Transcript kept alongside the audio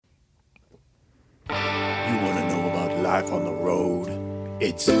life on the road.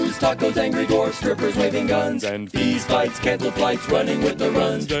 It's booze, tacos, angry dwarfs, strippers waving guns, and fees, fights, canceled flights, running with the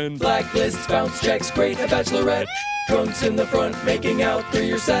runs, and blacklists, bounce checks, great a bachelorette, drunks in the front making out through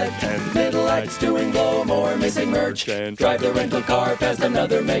your set, and middle acts doing blow more missing merch, and drive the rental car past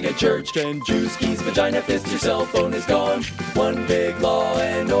another mega church, and juice keys, vagina fist, your cell phone is gone. One big Law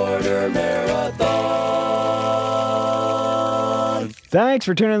and Order marathon. Thanks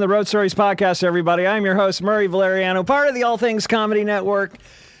for tuning in to the Road Stories podcast, everybody. I'm your host, Murray Valeriano, part of the All Things Comedy Network.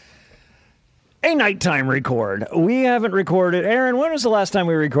 A nighttime record. We haven't recorded. Aaron, when was the last time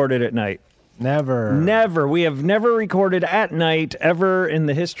we recorded at night? Never. We have never recorded at night ever in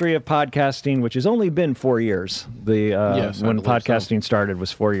the history of podcasting, which has only been 4 years. When podcasting started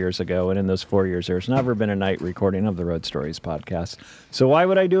was 4 years ago, and in those 4 years, there's never been a night recording of the Road Stories podcast. So why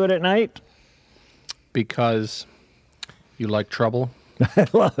would I do it at night? Because you like trouble. I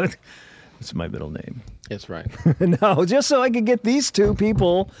love it. It's my middle name. That's right. No, just so I could get these two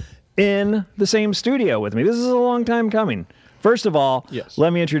people in the same studio with me. This is a long time coming. First of all, yes.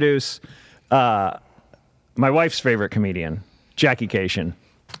 Let me introduce my wife's favorite comedian, Jackie Kashian.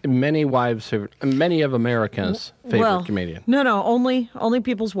 Many of Americans' favorite comedian. No, only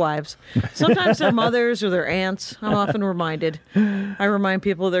people's wives. Sometimes their mothers or their aunts. I'm often reminded. I remind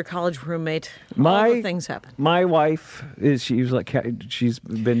people of their college roommate. All the things happen. My wife she's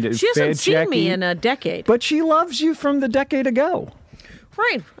been. She hasn't seen me in a decade, but she loves you from the decade ago.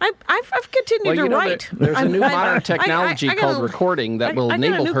 Right. I've continued to write. There's a new modern technology called recording that will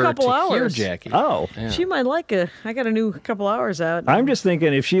enable her to hear Jackie. Oh. Yeah. She might like I got a new couple hours out. I'm just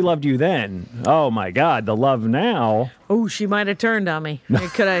thinking if she loved you then, oh my God, the love now. Oh, she might have turned on me.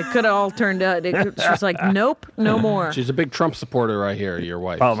 It could have all turned out. She's like, nope, no more. She's a big Trump supporter right here, your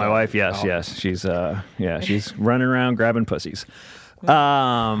wife. Oh, my wife, yes. She's she's running around grabbing pussies.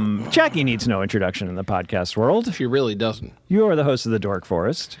 Jackie needs no introduction in the podcast world. She really doesn't. You are the host of the Dork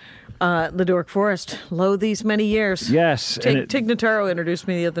Forest. The Dork Forest. Lo these many years. Yes. Tig Notaro introduced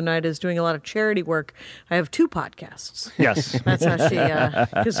me the other night as doing a lot of charity work. I have 2 podcasts. Yes. That's how she,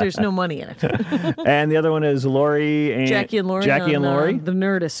 because there's no money in it. And the other one is Lori and Jackie and Lori. The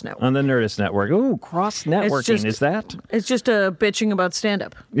Nerdist Network. On the Nerdist Network. Ooh, cross-networking, is that? It's just bitching about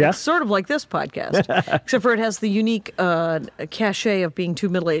stand-up. Yeah. It's sort of like this podcast, except for it has the unique cachet of being 2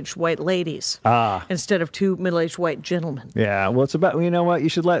 middle-aged white ladies instead of 2 middle-aged white gentlemen. Yeah, well, it's about, you know what, you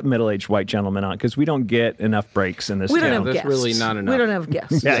should let middle-aged white gentlemen on, because we don't get enough breaks in this town. We don't have There's guests. really not enough. We don't have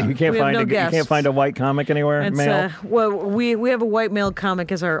guests. Yeah, you can't find a white comic anywhere, male? We have a white male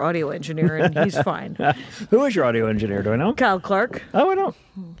comic as our audio engineer, and he's fine. Who is your audio engineer? Do I know? Kyle Clark. Oh, I don't.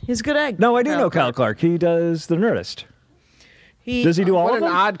 He's a good egg. No, I do know Kyle Clark. He does The Nerdist. Does he do all of them? What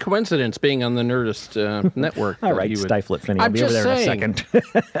an odd coincidence being on the Nerdist network. All right, stifle it, Phinney. I'll be over there in a second.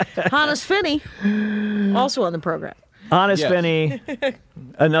 Hannes Phinney, also on the program. Hannes Phinney,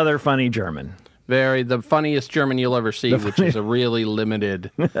 another funny German. The funniest German you'll ever see, which is a really limited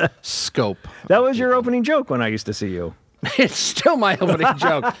scope. That was your opening joke when I used to see you. It's still my opening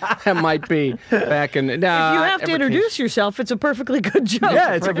joke. That might be back in... if you have to introduce yourself, it's a perfectly good joke.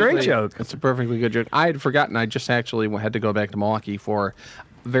 Yeah, it's a great joke. It's a perfectly good joke. I had forgotten. I just actually had to go back to Milwaukee for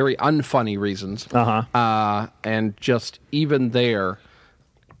very unfunny reasons. And just even there,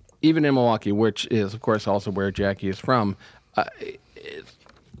 even in Milwaukee, which is, of course, also where Jackie is from,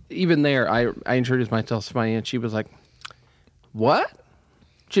 even there, I introduced myself to my aunt. She was like, what?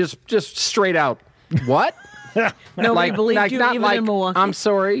 Just straight out, what? Nobody believed you, even in Milwaukee. I'm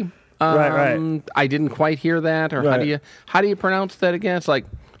sorry. Right. I didn't quite hear that. Or how do you pronounce that again? It's like,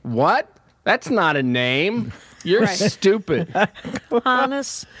 what? That's not a name. You're stupid.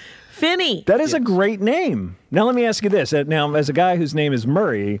 Hannes Phinney. That is a great name. Now, let me ask you this. Now, as a guy whose name is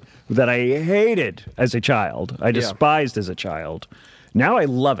Murray, that I hated as a child, I despised as a child, now I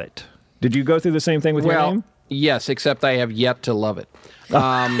love it. Did you go through the same thing with your name? Yes, except I have yet to love it.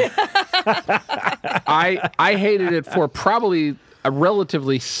 I hated it for probably a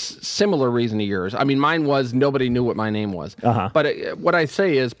relatively similar reason to yours. I mean, mine was nobody knew what my name was. But what I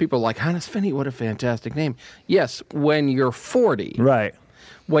say is people are like, Hannes Phinney, what a fantastic name. Yes, when you're 40. Right.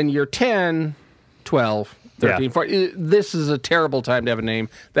 When you're 10, 12, 13, 14, this is a terrible time to have a name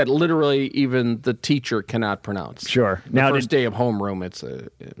that literally even the teacher cannot pronounce. Sure. The first day of homeroom, it's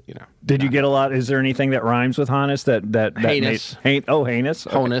Did you get a lot? Is there anything that rhymes with Hannes that heinous? Heinous.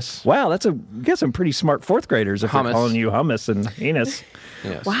 Okay. Honus. Wow, you got some pretty smart fourth graders if they're calling you hummus and heinous.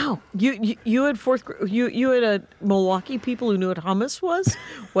 Yes. Wow, you had you had Milwaukee people who knew what hummus was.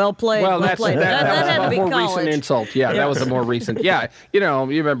 Well played. Well, that that had to was be a more college. recent insult. Yeah, that was a more recent. Yeah, you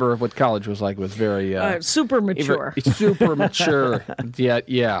remember what college was like. It was very soup super mature. It's super mature.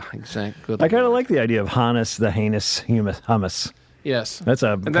 Yeah, exactly. I kind of like the idea of Hannes the heinous hummus. Yes. That's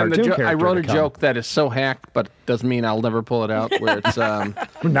a and then cartoon character. I wrote a joke that is so hacked, but doesn't mean I'll never pull it out, where it's...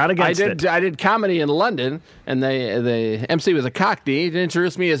 Not against it. I did comedy in London, and the MC was a Cockney. He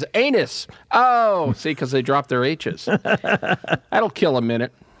introduced me as Anus. Oh, see, because they dropped their H's. That'll kill a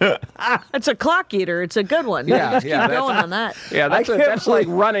minute. It's a clock eater. It's a good one. Yeah, Keep going on that. Yeah, that's like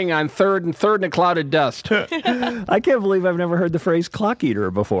running on third in a cloud of dust. I can't believe I've never heard the phrase clock eater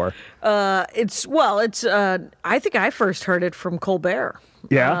before. I think I first heard it from Colbert.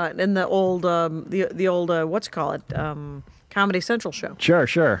 Yeah. In the old what's it called? Comedy Central show.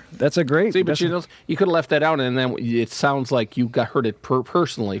 Sure. That's a great... See, but you could have left that out, and then it sounds like you heard it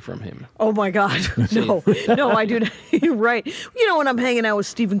personally from him. Oh, my God. No, I do not. You're right. You know, when I'm hanging out with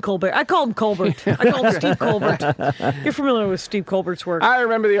Stephen Colbert, I call him Colbert. I call him Steve Colbert. You're familiar with Steve Colbert's work. I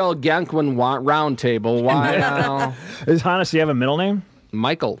remember the old Gankwin round table. Why? Is Hannes, do you have a middle name?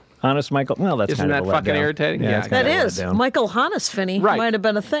 Michael. Hannes Michael? Well, that's Isn't kind of that fucking irritating? Yeah, that is. Michael Hannes Phinney might have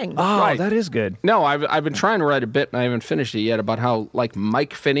been a thing. Oh, right. That is good. No, I've been trying to write a bit, and I haven't finished it yet, about how, like,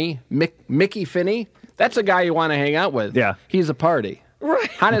 Mike Phinney, Mickey Phinney, that's a guy you want to hang out with. Yeah. He's a party. Right.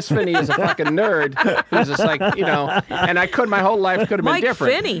 Hannes Phinney is a fucking nerd who's just like, and my whole life could have been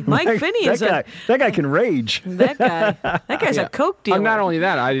different. Mike Phinney is that guy can rage. That guy's a coke dealer. Not only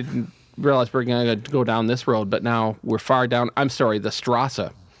that, I didn't realize we're going to go down this road, but now we're far down. I'm sorry, the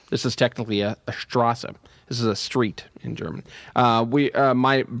Strasse. This is technically a Strasse. This is a street in German.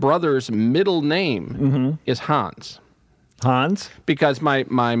 My brother's middle name is Hans. Hans? Because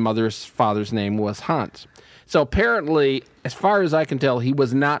my mother's father's name was Hans. So apparently, as far as I can tell, he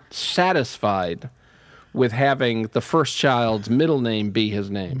was not satisfied with having the first child's middle name be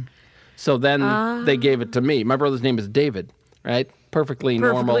his name. So then they gave it to me. My brother's name is David, right? Perfectly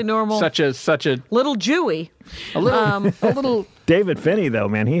normal. Such a little Jewy. A little David Phinney, though,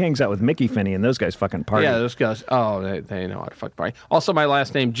 man, he hangs out with Mickey Phinney, and those guys fucking party. Yeah, those guys. Oh, they know how to fuck party. Also, my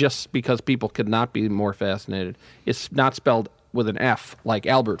last name, just because people could not be more fascinated, it's not spelled with an F like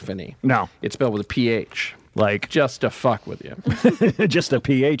Albert Phinney. No, it's spelled with a PH. Like just to fuck with you. Just a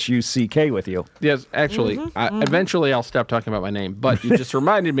PHUCK with you. Yes, actually, eventually I'll stop talking about my name. But you just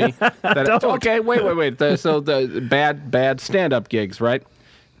reminded me that. Okay, wait. So the bad stand-up gigs, right?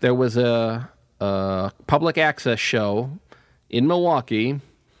 There was a public access show in Milwaukee.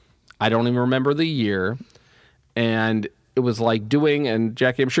 I don't even remember the year, and it was like doing, and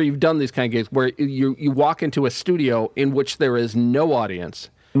Jackie, I'm sure you've done these kind of gigs where you walk into a studio in which there is no audience,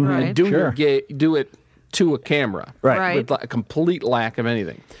 and do it to a camera, right? With a complete lack of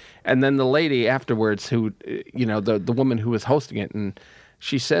anything. And then the lady afterwards, who, the woman who was hosting it, and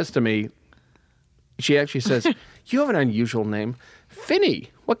she says to me, she actually says, "You have an unusual name, Phinney.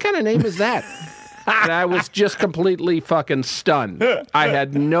 What kind of name is that?" And I was just completely fucking stunned. I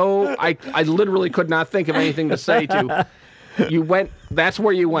had I literally could not think of anything to say to. You went. That's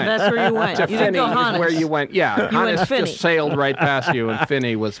where you went. That's where you went. To Phinney is where you went. Yeah, Hannes Phinney. just sailed right past you, and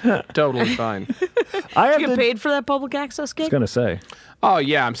Phinney was totally fine. Did you get paid for that public access gig? I was going to say. Oh,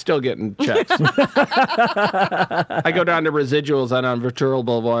 yeah, I'm still getting checks. I go down to Residuals on Ventura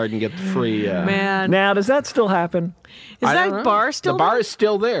Boulevard and get the free... Man. Now, does that still happen? Is that bar still there? The bar is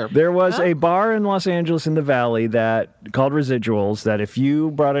still there. There was a bar in Los Angeles in the Valley called Residuals that if you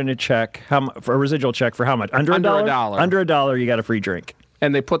brought in a check, for a residual check for how much? Under $1? Under $1, you got a free drink.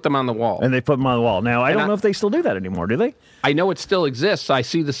 And they put them on the wall. Now, I don't know if they still do that anymore, do they? I know it still exists. I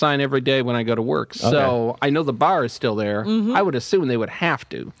see the sign every day when I go to work. Okay. So I know the bar is still there. Mm-hmm. I would assume they would have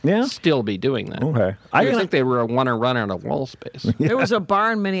to still be doing that. Okay. I think they want to run out of wall space. Yeah. There was a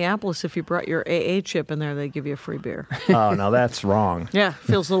bar in Minneapolis, if you brought your AA chip in there, they'd give you a free beer. Oh, no, that's wrong. Yeah,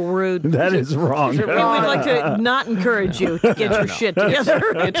 feels a little rude. That is wrong. We'd like to not encourage you to get your shit together.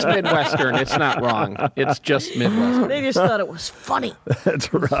 It's Midwestern. It's not wrong. It's just Midwestern. They just thought it was funny.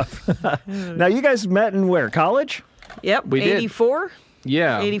 That's rough. Now, you guys met in where? College? Yep, we 84? Did.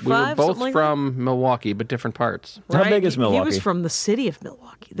 Yeah, 85, we were both like from Milwaukee, but different parts. How big is Milwaukee? He was from the city of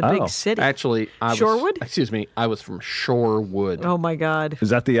Milwaukee, the big city. Actually, Shorewood? I was from Shorewood. Oh my God!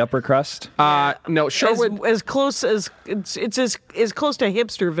 Is that the upper crust? No, Shorewood. As close as it's as close to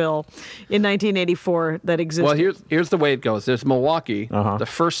Hipsterville in 1984 that existed. Well, here's the way it goes. There's Milwaukee. The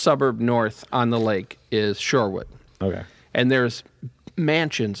first suburb north on the lake is Shorewood. Okay. And there's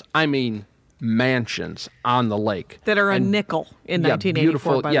mansions. I mean, mansions on the lake that are a nickel in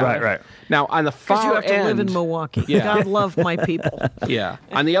 1984. By the way. Right. Now on the far end, because you have to live in Milwaukee. God love my people. Yeah.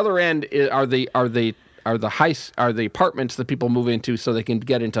 On the other end are the the apartments that people move into so they can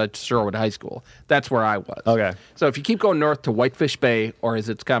get into Sherwood High School. That's where I was. Okay. So if you keep going north to Whitefish Bay, or as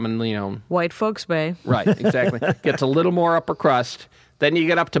it's commonly known, White Folks Bay. Right, exactly. Gets a little more upper crust. Then you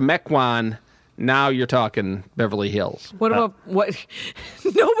get up to Mequon. Now you're talking Beverly Hills. What about what?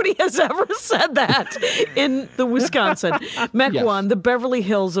 Nobody has ever said that in the Wisconsin. Mequon, the Beverly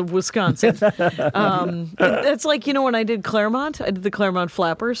Hills of Wisconsin. It's like, when I did Claremont, I did the Claremont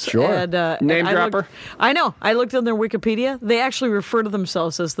Flappers. Sure. And, Name dropper? I know. I looked on their Wikipedia. They actually refer to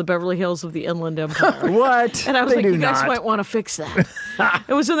themselves as the Beverly Hills of the Inland Empire. What? And I was They like, do you guys not. might want to fix that.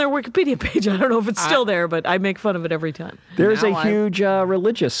 It was in their Wikipedia page. I don't know if it's still there, but I make fun of it every time. There's Now a huge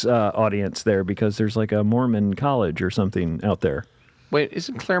religious audience there because there's like a Mormon college or something out there. Wait,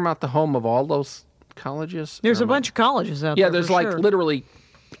 isn't Claremont the home of all those colleges? There's a bunch of colleges out there. Yeah, there's for sure. literally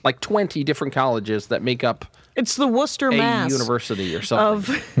 20 different colleges that make up It's the Worcester, a Mass university or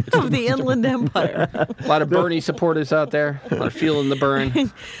something. of the Inland Empire. A lot of Bernie supporters out there. A lot of feeling the burn.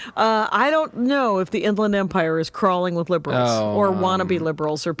 I don't know if the Inland Empire is crawling with liberals or wannabe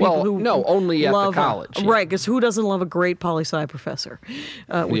liberals or people who only at the love college. Yeah. Right, because who doesn't love a great poli-sci professor,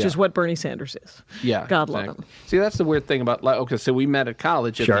 which is what Bernie Sanders is. Yeah, God love him. See, that's the weird thing about. Okay, so we met at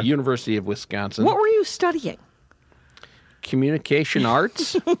college at the University of Wisconsin. What were you studying? Communication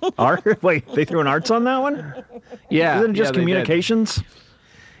arts. Art? Wait, they threw an arts on that one? Yeah, Isn't it just they did. communications?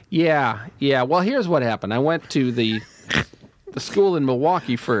 Yeah. Well, here's what happened. I went to the school in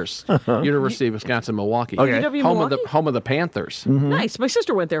Milwaukee first, University of Wisconsin, Milwaukee. Okay. UW Home Milwaukee? of the Panthers. Nice. My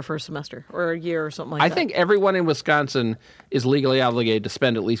sister went there for a semester or a year or something like that. I think everyone in Wisconsin is legally obligated to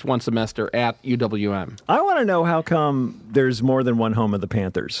spend at least one semester at UWM. I want to know how come there's more than one home of the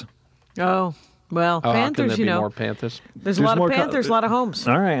Panthers. Oh, well, How can Panthers, there be more Panthers? there's a lot more of Panthers, a lot of homes.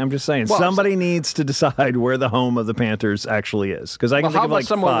 All right, I'm just saying. Well, somebody needs to decide where the home of the Panthers actually is. Because I can Well, think how of about like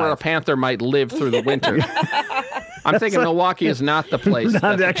somewhere five. where a panther might live through the winter? I'm thinking Milwaukee is not the place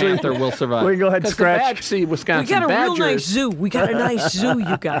that the actually- panther will survive. We can go ahead and 'Cause scratch. See, We Wisconsin got a badgers. real nice zoo. We got a nice zoo,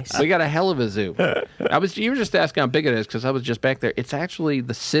 you guys. We got a hell of a zoo. You were just asking how big it is because I was just back there. It's actually,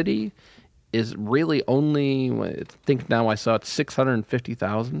 the city is really only, I think now I saw it's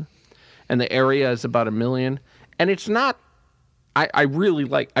 650,000, and the area is about 1 million. And it's not. I really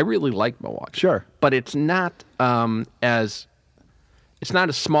like Milwaukee. Sure. But it's not as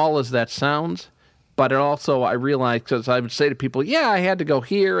small as that sounds. But it also, I realized, because I would say to people, yeah, I had to go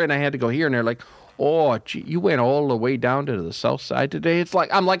here and I had to go here, and they're like, oh, gee, you went all the way down to the south side today? It's like,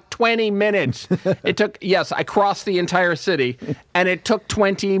 I'm like 20 minutes. It took, yes, I crossed the entire city, and it took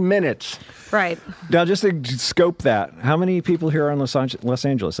 20 minutes. Right. Now, just to scope that, how many people here are in Los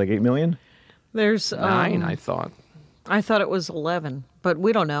Angeles? Like 8 million? There's 9, I thought. I thought it was 11, but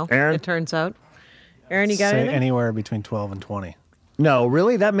we don't know. Aaron? It turns out. Aaron, you got Say anything? anywhere between 12 and 20. No,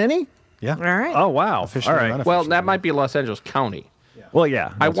 really? That many? Yeah. All right. Oh, wow. Officially All or right. unofficially. Well, that might be Los Angeles County. Well,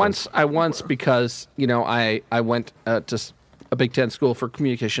 yeah. I once because I went to a Big Ten school for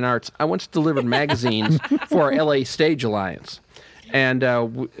communication arts. I once delivered magazines for LA Stage Alliance, and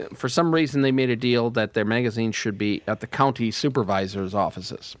for some reason they made a deal that their magazines should be at the county supervisor's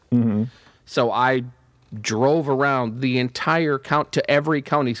offices. Mm-hmm. So I drove around the entire to every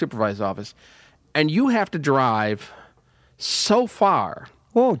county supervisor's office, and you have to drive so far.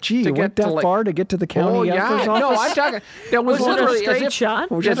 Oh, gee, you went get to, that like- far to get to the county editor's office? No, I'm talking. That was Was it a literally straight as if, shot?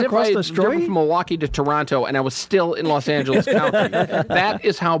 Was that as if across I had the driven street? from Milwaukee to Toronto, and I was still in Los Angeles County. That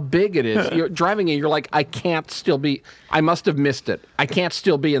is how big it is. You're driving and you're like, I can't still be. I must have missed it. I can't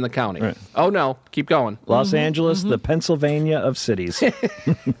still be in the county. Right. Oh no, keep going. Los Angeles, the Pennsylvania of cities.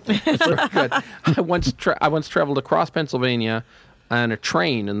 Very good. I once traveled across Pennsylvania on a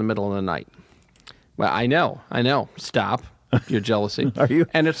train in the middle of the night. Well, I know. Stop. Your jealousy. Are you?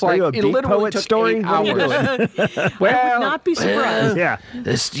 And it's are like you a it beat literally poet took story? 8 What are you hours. doing? Well, Not be surprised. Yeah.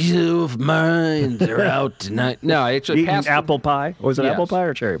 The steel of minds are out tonight. No, I actually Eating passed apple pie. Was it Yes. apple pie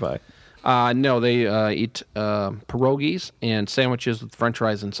or cherry pie? No, they eat pierogies and sandwiches with French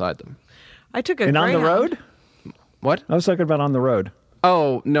fries inside them. I took a And on the Greyhound. road? What? I was talking about on the road.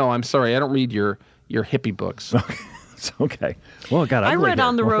 Oh no, I'm sorry. I don't read your hippie books. It's okay. Well, it got I ugly read here.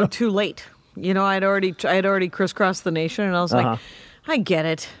 On the Road too late. I'd already crisscrossed the nation, and I was like, I get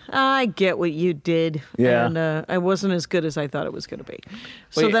it. I get what you did. Yeah. And I wasn't as good as I thought it was going to be.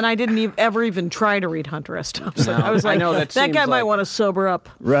 So Wait. then I didn't ever even try to read Hunter S. Thompson. I was I like, know, that that guy seems might like- want to sober up.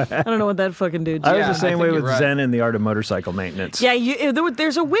 Right. I don't know what that fucking dude's I was Yeah, the I same think way you're with right. Zen and the art of motorcycle maintenance. Yeah,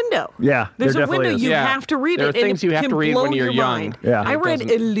 there's a window. Yeah, There's there a window. definitely is. You Yeah. have to read There it. are and things it you have can to read blow when you're your young. mind. Yeah. I It read doesn't-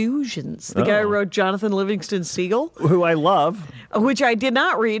 Illusions. The guy who wrote Jonathan Livingston Seagull, Who I love. which I did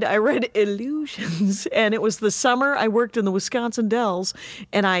not read. I read Illusions, and it was the summer I worked in the Wisconsin Dells. Hells,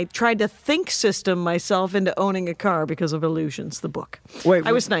 and I tried to think system myself into owning a car because of Illusions, the book. Wait,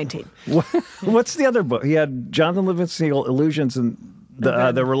 I was 19. What's the other book? He had Jonathan Livingston Seagull, Illusions, and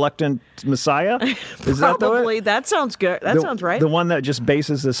the Reluctant Messiah? Is Probably. That sounds good. That sounds right. The one that just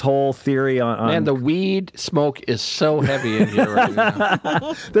bases this whole theory on... Man, the weed smoke is so heavy in here right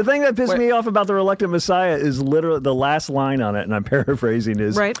now. The thing that pissed me off about the Reluctant Messiah is literally the last line on it, and I'm paraphrasing,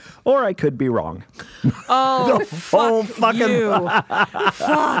 is, right. Or I could be wrong. Oh, fuck you.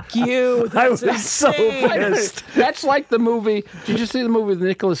 Fuck you. That's I was so pissed. That's like the movie. Did you see the movie with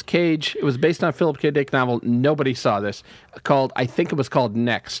Nicolas Cage? It was based on a Philip K. Dick novel. Nobody saw this. I think it was called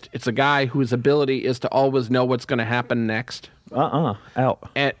Next. It's a guy whose ability is to always know what's going to happen next. Out.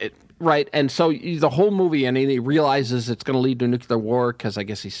 Right, and so the whole movie, and he realizes it's going to lead to a nuclear war because I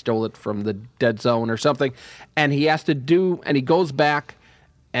guess he stole it from the dead zone or something, and he goes back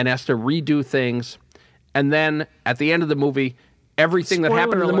and has to redo things, and then at the end of the movie, everything that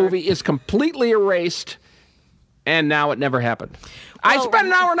happened in the movie is completely erased, and now it never happened. I spent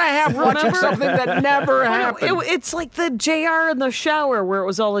an hour and a half watching something that never happened. It's like the JR in the shower where it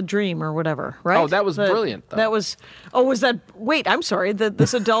was all a dream or whatever, right? Oh, that was brilliant, though. That was... Oh, was that... Wait, I'm sorry.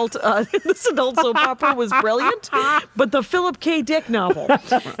 This adult soap opera was brilliant, but the Philip K. Dick novel,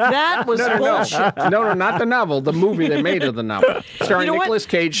 that was bullshit. No, not the novel. The movie they made of the novel. Starring Nicolas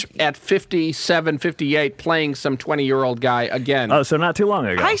Cage at 57, 58, playing some 20-year-old guy again. Oh, so not too long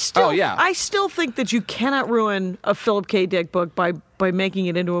ago. I still think that you cannot ruin a Philip K. Dick book by making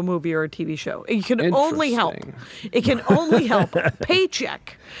it into a movie or a TV show. It can only help. It can only help.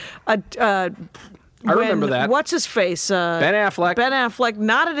 Paycheck. I remember that. What's his face? Ben Affleck. Ben Affleck,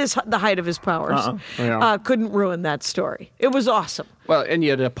 not at the height of his powers, couldn't ruin that story. It was awesome. Well, and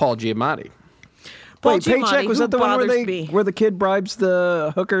you had Paul Giamatti. Paycheck, was that the one where the kid bribes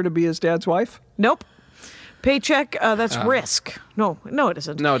the hooker to be his dad's wife? Nope. Paycheck, that's Risk. No, it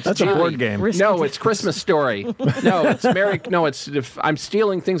isn't. No, that's a board game. No, it's Christmas Story. No, it's I'm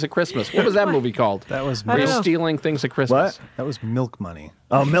stealing things at Christmas. What was that movie called? That was stealing things at Christmas. What? That was Milk Money.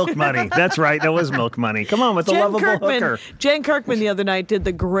 Oh, Milk Money. That's right. That was Milk Money. Come on, with the lovable hooker. Jen Kirkman the other night did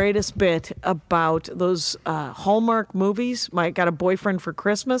the greatest bit about those Hallmark movies. Got a Boyfriend for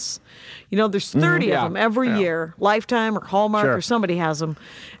Christmas. You know, there's 30 of them every year. Lifetime or Hallmark or somebody has them.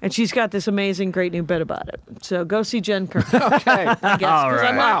 And she's got this amazing, great new bit about it. So go see Jen Kirkman. Okay. I guess. All right.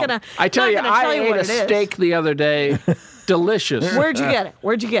 I'm not gonna, I tell you, I ate a steak the other day. Delicious. Where'd you get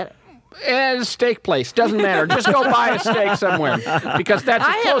it? At a steak place. Doesn't matter. Just go buy a steak somewhere. Because that's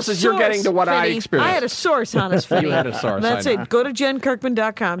as close as you're getting to what I experienced. I had a source, Hannes Phinney. You had a source. That's it. Go to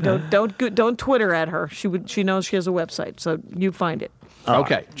JenKirkman.com. Don't Twitter at her. She knows she has a website, so you find it.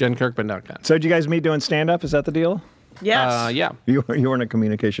 Okay. JenKirkman.com. So did you guys meet doing stand-up? Is that the deal? Yes. Yeah. You weren't a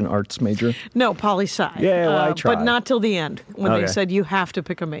communication arts major? No, poli-sci. Yeah, well, I tried. But not till the end, when they said you have to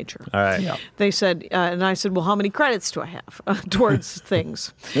pick a major. All right. Yeah. They said, and I said, well, how many credits do I have towards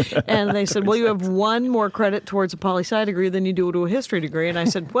things? And they said, well, you have one more credit towards a poli-sci degree than you do to a history degree. And I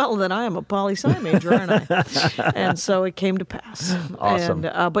said, well, then I am a poli-sci major, aren't I? And so it came to pass. Awesome.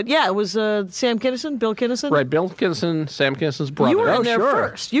 And, but yeah, it was Sam Kinison, Bill Kinison. Right, Bill Kinison, Sam Kinison's brother. You were in there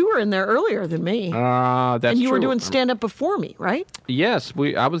first. You were in there earlier than me. That's and you true. were doing stand-up before me, right? Yes,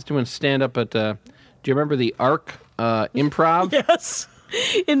 I was doing stand-up at, do you remember the Arc Improv? Yes.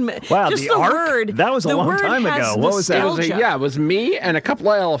 Wow, just the Arc? Word, that was a long time ago. What was that? It was me and a couple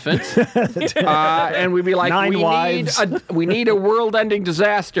of elephants. And we'd be like, we need a world-ending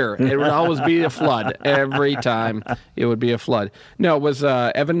disaster. It would always be a flood. Every time it would be a flood. No, it was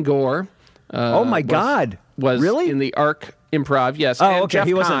Evan Gore. Oh, my God. Was really? In the Arc Improv, yes. Oh, and okay. Jeff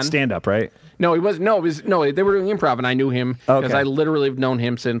He wasn't Kahn. stand-up, right? No, he was. No, they were doing improv, and I knew him because I literally have known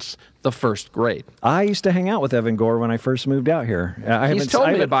him since the first grade. I used to hang out with Evan Gore when I first moved out here. He's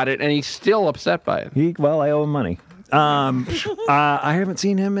told me about it, and he's still upset by it. I owe him money. I haven't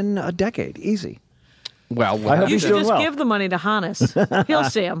seen him in a decade. Easy. Well, I hope you he's should doing just well. give the money to Hannes. He'll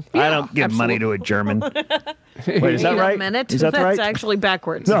see him. I don't give money to a German. Wait, is that right? A minute. Is that That's right? actually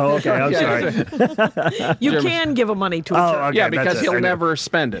backwards. No, okay, I'm sorry. You can give money to a German. Okay, yeah, because he'll never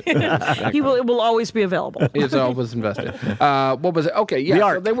spend it. It will always be available. It's always invested. What was it? Okay, yeah. The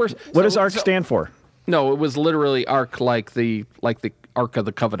Arc. So they were. What does Arc stand for? No, it was literally Arc, like the Ark of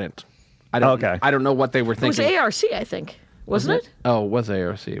the Covenant. I don't know what they were thinking. It was ARC, I think. Wasn't it? Oh, it was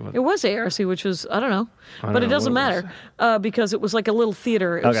ARC. It was ARC, which was, I don't know. But it doesn't matter because it was like a little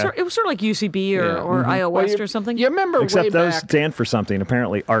theater. It was sort of like UCB or IO West or something. You remember Except way those back, stand for something.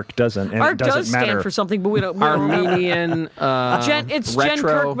 Apparently, Arc doesn't. And Arc it doesn't does matter. stand for something, but we don't. Armenian. It's retro. Jen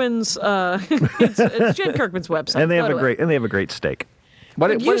Kirkman's. It's Jen Kirkman's website. And they have a great steak.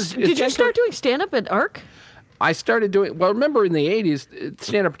 Did you start doing stand up at Arc? I started doing, well, remember in the 80s,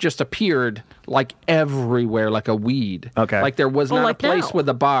 stand-up just appeared like everywhere, like a weed. Okay. Like there was not like a place now. with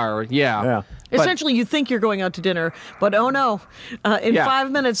a bar. Yeah. But, Essentially, you think you're going out to dinner, but oh no, in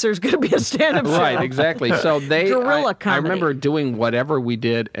 5 minutes there's going to be a stand-up show. Right, exactly. So Guerrilla comedy. I remember doing whatever we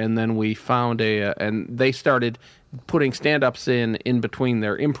did, and then we found and they started putting stand-ups in between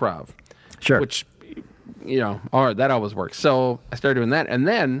their improv. Sure. Which, all right, that always works. So I started doing that, and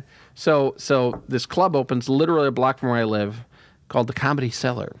then so this club opens literally a block from where I live, called the Comedy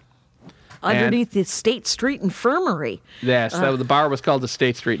Cellar. Underneath the State Street Infirmary. Yes, the bar was called the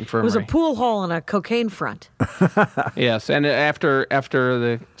State Street Infirmary. It was a pool hall and a cocaine front. Yes, and after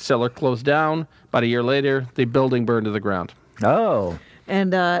the cellar closed down, about a year later, the building burned to the ground. Oh.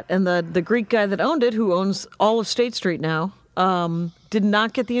 And the Greek guy that owned it, who owns all of State Street now, did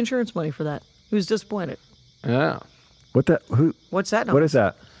not get the insurance money for that. He was disappointed. Yeah. What's that? What is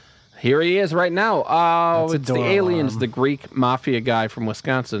that? Here he is right now. Oh, That's a it's the door aliens. alarm. The Greek mafia guy from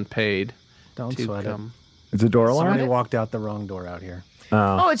Wisconsin paid Don't to sweat come. It's a door alarm? Somebody walked out the wrong door out here.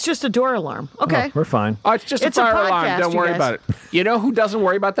 Oh, it's just a door alarm. Okay. Oh, we're fine. Oh, it's just It's a a fire alarm. podcast, Don't you worry guys. about it. You know who doesn't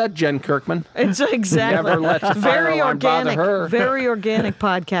worry about that? Jen Kirkman. It's exactly Never lets the fire very alarm bother organic, her. very organic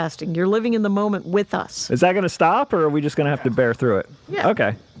podcasting. You're living in the moment with us. Is that going to stop, or are we just going to have to bear through it? Yeah.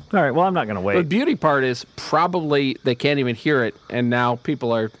 Okay. All right. Well, I'm not going to The wait. beauty part is probably they can't even hear it, and now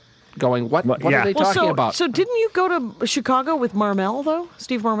people are going, what yeah. are they talking about? So didn't you go to Chicago with Marmel though?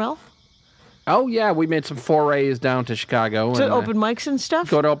 Steve Marmel Oh, yeah, we made some forays down to Chicago. to and, open mics and stuff.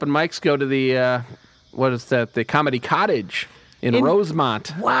 Go to open mics, go to the, what is that, the Comedy Cottage in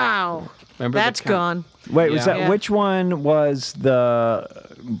Rosemont. Wow, Remember the that's gone. Wait, was Yeah. that Yeah. which one was the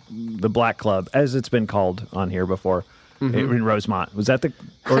Black Club, as it's been called on here before, in Rosemont? Was that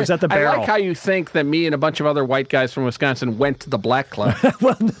or is that the I Barrel? like how you think that me and a bunch of other white guys from Wisconsin went to the Black Club.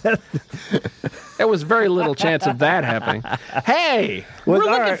 There was very little chance of that happening. Hey, We're all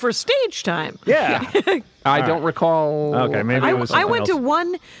looking right. for stage time. Yeah. I don't recall. Okay, maybe it was I something went to else.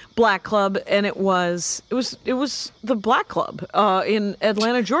 one black club, and it was the Black Club in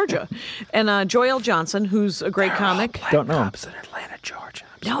Atlanta, Georgia, and Joel Johnson, who's a great comic. Don't know. Clubs in Atlanta, Georgia.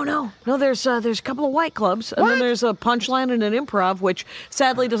 No. There's a couple of white clubs, and then there's a Punchline and an Improv, which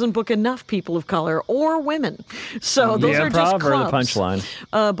sadly doesn't book enough people of color or women. So those The are just Improv clubs. or the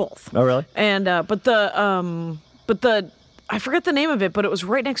Punchline? Both. Oh, really? And but the I forget the name of it, but it was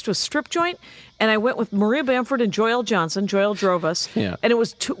right next to a strip joint, and I went with Maria Bamford and Joel Johnson. Joel drove us, Yeah. and it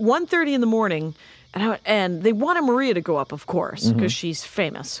was 1:30 in the morning. And they wanted Maria to go up, of course, because she's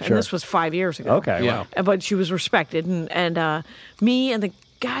famous. And this was 5 years ago. Okay. Yeah. Wow. But she was respected. And me and the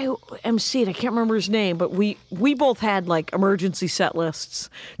guy who emceed, I can't remember his name, but we both had like emergency set lists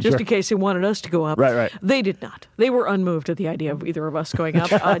just in case they wanted us to go up. Right. They did not. They were unmoved at the idea of either of us going up.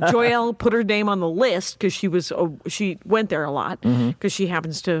 Joelle put her name on the list because she went there a lot because she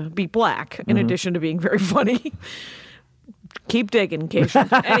happens to be black in addition to being very funny. Keep digging, Kashian.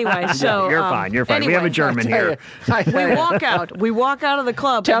 Anyway, so You're fine. You're fine. We have a anyway, German here. We walk out. We walk out of the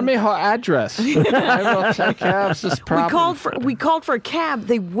club. Tell and me her address. I will take cabs this problem. We called for a cab.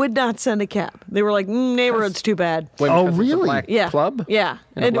 They would not send a cab. They were like, neighborhood's too bad. Wait, Oh, because it's a really? black Yeah. club? Yeah.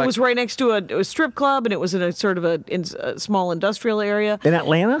 In a And it black- was right next to a strip club, and it was in a sort of a small industrial area. In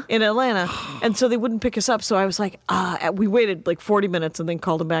Atlanta? In Atlanta. And so they wouldn't pick us up. So I was like, we waited like 40 minutes and then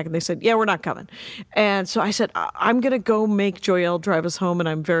called them back, and they said, yeah, we're not coming. And so I said, I'm going to go make Joelle drive us home, and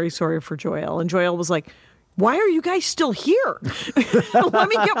I'm very sorry for Joelle. And Joelle was like, why are you guys still here? Let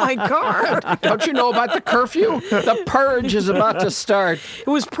me get my car. Don't you know about the curfew? The purge is about to start. It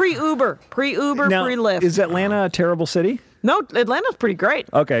was pre-Uber, Now, pre-Lyft. is Atlanta a terrible city? No, Atlanta's pretty great.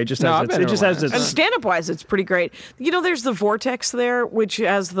 Okay, it just No, has I've its, been it just to has Atlanta. And its. stand-up wise, it's pretty great. You know, there's the Vortex there, which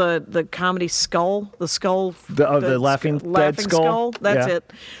has the comedy skull, the skull, The laughing dead skull? That's Yeah.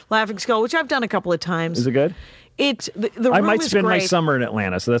 it, Laughing Skull, which I've done a couple of times. Is it good? The room I might is spend my great. summer in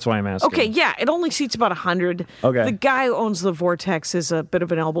Atlanta, so that's why I'm asking. Okay, yeah, it only seats about 100. Okay. The guy who owns the Vortex is a bit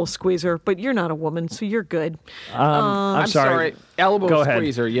of an elbow squeezer, but you're not a woman, so you're good. I'm sorry. Elbow Go ahead.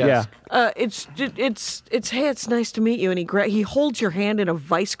 squeezer, yes. Yeah. It's hey, it's nice to meet you, and he holds your hand in a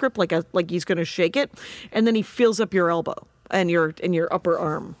vice grip like he's going to shake it, and then he feels up your elbow and your upper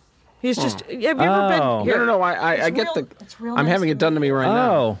arm. He's just. Have you ever been? Oh. Here. No, I It's get real- it's real I'm nice having to it done to me right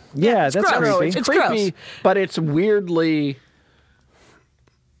now. Oh, yeah, it's that's gross. creepy. It's creepy, gross. but it's weirdly.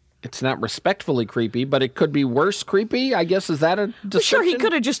 It's not respectfully creepy, but it could be worse creepy. I guess is that a description? Well, sure, he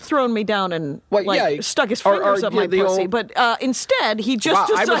could have just thrown me down and Well, yeah, stuck his or- fingers up yeah, my the pussy, old- but instead he just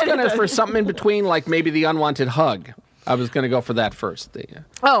Wow, I decided was gonna to- for something in between, like maybe the unwanted hug. I was going to go for that first.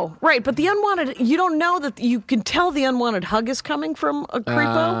 Oh, right. But the unwanted, you don't know that you can tell the unwanted hug is coming from a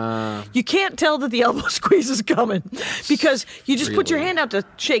creepo. You can't tell that the elbow squeeze is coming because you just put your hand out to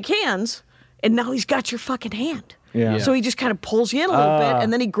shake hands and now he's got your fucking hand. Yeah. So he just kind of pulls you in a little bit,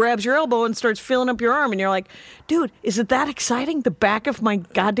 and then he grabs your elbow and starts feeling up your arm, and you're like, dude, is it that exciting? The back of my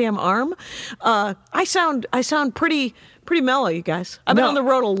goddamn arm? I sound pretty mellow, you guys. I've been on the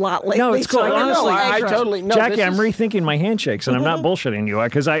road a lot lately. No, it's cool. So Honestly, I totally... No, Jackie, I'm rethinking my handshakes, and I'm not bullshitting you,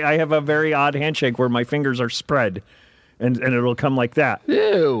 because I have a very odd handshake where my fingers are spread. And it'll come like that.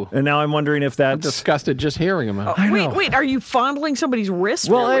 Ew. And now I'm wondering if that's... I'm disgusted just hearing him. Wait, are you fondling somebody's wrist?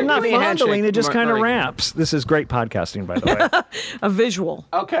 Well, I'm not fondling, handshake, it just kind of Marie. ramps. This is great podcasting, by the way. A visual.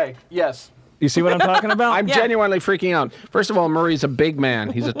 Okay, yes. You see what I'm talking about? I'm genuinely freaking out. First of all, Murray's a big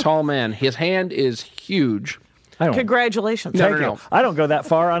man. He's a tall man. His hand is huge. Congratulations. Thank you. I don't go that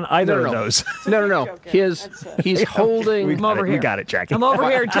far on either of those. No. He's holding... I'm over here. We got it, Jackie. I'm over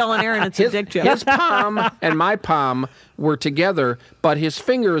here telling Aaron it's a dick joke. His palm and my palm were together, but his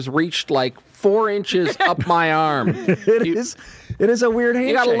fingers reached like 4 inches up my arm. It is a weird handshake.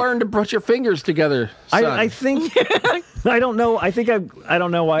 You got to learn to put your fingers together, son. I think... I don't know. I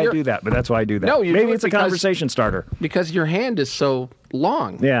don't know why I do that, but that's why I do that. No, you Maybe do it it's a because- conversation starter. Because your hand is so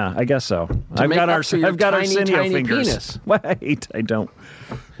long. Yeah, I guess so. I've make got up our for your Arsenio tiny fingers. penis. Wait, I don't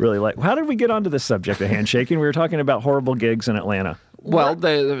really like. How did we get onto this subject of handshaking? We were talking about horrible gigs in Atlanta. Well,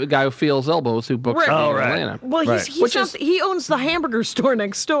 the guy who feels elbows who books Right. in Oh, right. Atlanta. Well, Right. he owns the hamburger store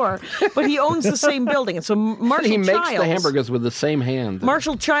next door, but he owns the same building. And so Marshall He makes Childs, the hamburgers with the same hand.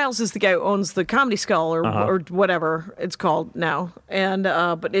 Marshall Childs is the guy who owns the Comedy Skull or whatever it's called now. And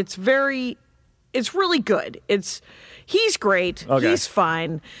but it's really good. He's great. Okay. He's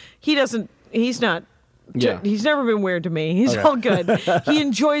fine. He's not. Yeah. He's never been weird to me. He's all good.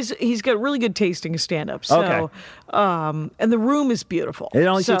 He's got really good tasting of stand-up. So, Okay. And the room is beautiful. It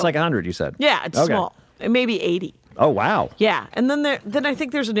only So- seats like 100, you said. Yeah, it's Okay. small. Maybe 80. Oh, wow. Yeah, and then I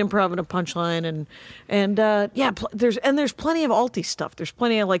think there's an improv and a punchline, and there's plenty of alty stuff. There's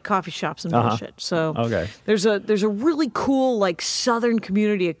plenty of like coffee shops and bullshit. So Okay. there's a really cool like Southern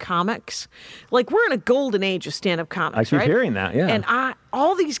community of comics. Like we're in a golden age of stand-up comics. I keep right? hearing that, yeah. And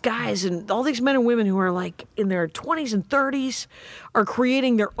all these guys and all these men and women who are like in their 20s and 30s are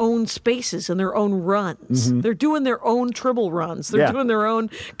creating their own spaces and their own runs. They're doing their own Tribble runs. They're doing their own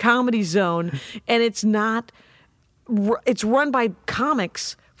Comedy Zone, and it's run by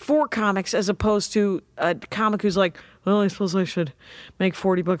comics for comics as opposed to a comic who's like, well, I suppose I should make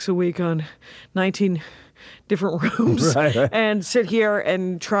 $40 a week on 19 different rooms Right. and sit here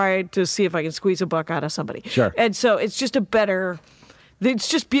and try to see if I can squeeze a buck out of somebody. Sure. And so it's just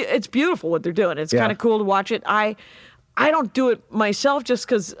it's beautiful what they're doing. It's kind of cool to watch it. I don't do it myself just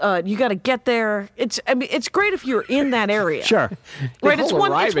because you got to get there. It's great if you're in that area. Sure. Right, The whole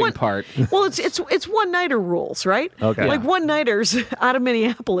arriving part. Well, it's one-nighter rules, right? Okay. Like one-nighters out of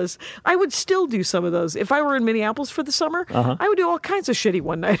Minneapolis. I would still do some of those if I were in Minneapolis for the summer. I would do all kinds of shitty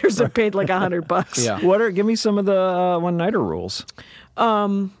one-nighters that paid like $100. Yeah. Give me some of the one-nighter rules.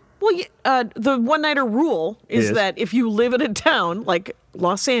 Well, the one-nighter rule is that if you live in a town like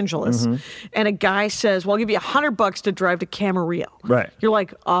Los Angeles, and a guy says, "Well, I'll give you $100 to drive to Camarillo," Right. You're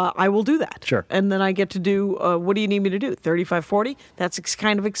like, "I will do that." Sure. And then I get to do. What do you need me to do? 35, 40? That's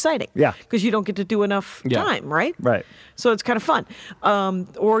kind of exciting. Yeah. Because you don't get to do enough time, right? Right. So it's kind of fun.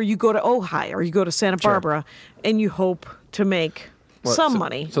 Or you go to Ojai, or you go to Santa Barbara, and you hope to make some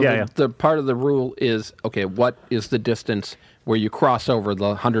money. So the part of the rule is, okay, what is the distance where you cross over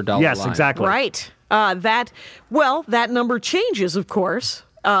the $100 line? Yes, exactly. Right. That number changes, of course.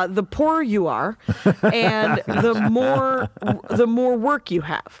 The poorer you are, and the more work you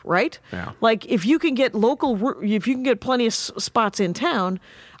have, right? Yeah. Like if you can get plenty of spots in town,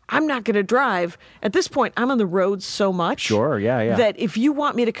 I'm not going to drive. At this point, I'm on the road so much. Sure, yeah. That if you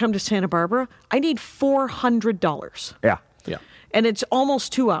want me to come to Santa Barbara, I need $400. Yeah. Yeah. And it's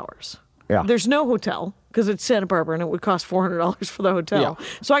almost 2 hours. Yeah. There's no hotel because it's Santa Barbara and it would cost $400 for the hotel. Yeah.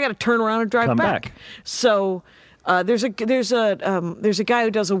 So I got to turn around and drive Come back. back. So there's a guy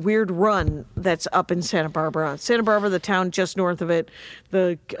who does a weird run that's up in Santa Barbara. Santa Barbara, the town just north of it,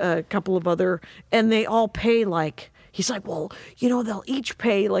 the couple of other, and they all pay like. He's like, well, they'll each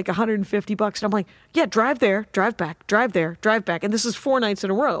pay like $150. And I'm like, yeah, drive there, drive back, drive there, drive back. And this is 4 nights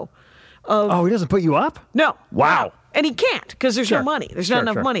in a row. Oh, he doesn't put you up? No. Wow. No. And he can't because there's no money. There's not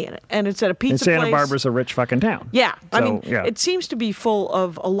enough money in it. And it's at a pizza And Santa place. Barbara's a rich fucking town. Yeah. I So, mean, yeah. it seems to be full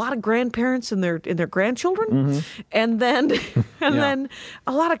of a lot of grandparents and their grandchildren. And then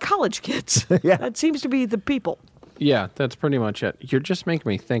a lot of college kids. Yeah. That seems to be the people. Yeah, that's pretty much it. You're just making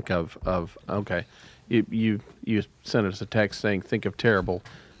me think of okay, you sent us a text saying, think of terrible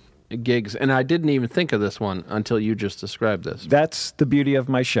gigs. And I didn't even think of this one until you just described this. That's the beauty of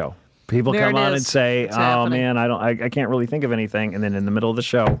my show. People There come it on is. and say, It's "Oh happening. man, I can't really think of anything," and then in the middle of the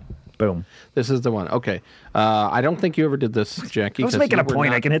show, boom. This is the one. Okay. I don't think you ever did this, Jackie. I was 'cause making you a were point.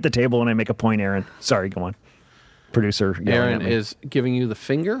 not- I can hit the table when I make a point, Aaron. Sorry, go on. Producer yelling Aaron at me. is giving you the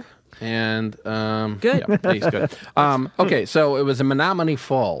finger. And Good. Yeah, he's good. Okay, so it was in Menominee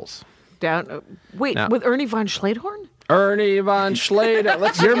Falls. Wait, Now- with Ernie von Schledhorn? Ernie von Schlater.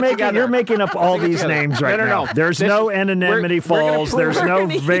 Let's You're making up all these together. names right No. now. There's This no is- Anonymity we're gonna Falls. prove There's no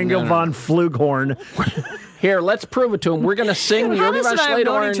Ernie. Vingel No. von Flughorn. Here, let's prove it to him. We're going to sing the Ernie Hannes von and I have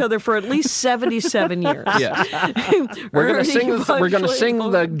known Schlater. each other for at least 77 years. Yes. We're going to sing. Von We're going to sing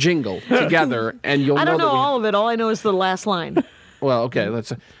Schlater. the jingle together, and you'll I don't know know that all of it. All I know is the last line. Well, okay,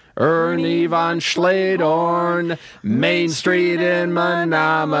 let's. Ernie von Schlater, Main Street in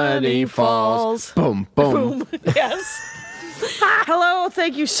Menominee Falls. Boom, boom. Boom. Yes. Hello,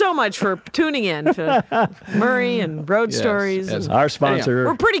 thank you so much for tuning in to Murray and Road Yes, Stories. yes. and- Our sponsor.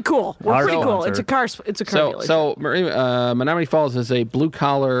 We're pretty cool. We're Our pretty cool. sponsor. It's a car. It's a car dealership. So Menominee Falls is a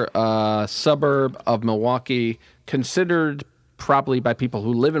blue-collar suburb of Milwaukee, considered probably by people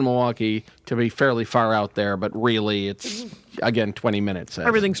who live in Milwaukee to be fairly far out there, but really it's, again, 20 minutes.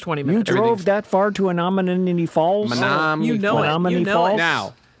 Everything's 20 You minutes. drove that far to Menominee Falls? Menominee You know Falls. it. Menominee You know Falls? it.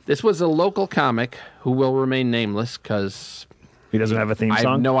 Now, this was a local comic who will remain nameless because He doesn't have a theme I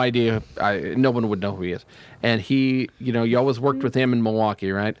song? have no idea. No one would know who he is. And he, you always worked with him in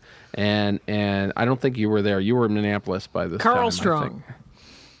Milwaukee, right? And I don't think you were there. You were in Minneapolis by this time. Carl I Strong. think.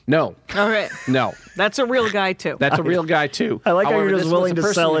 No, All right. no. That's a real guy, too. That's a real guy, too. I like how However, you're this just was willing a to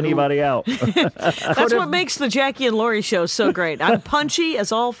person sell who- anybody out. That's what makes the Jackie and Laurie show so great. I'm punchy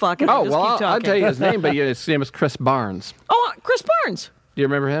as all fuck. And I Oh, just well, keep I'll talking. tell you his name, but his name is Chris Barnes. Oh, Chris Barnes. Do you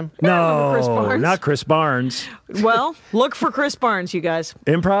remember him? remember Chris No, Barnes. not Chris Barnes. Well, look for Chris Barnes, you guys.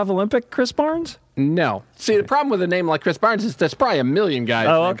 Improv Olympic Chris Barnes? No. See, the problem with a name like Chris Barnes is there's probably a million guys.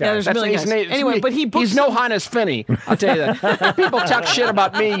 Oh, okay. Yeah, there's a million his guys. name. It's Anyway, me. but he books he's no some- Hannes Phinney. I'll tell you that. People talk shit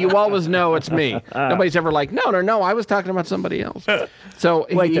about me. You always know it's me. Nobody's ever like, no. I was talking about somebody else. So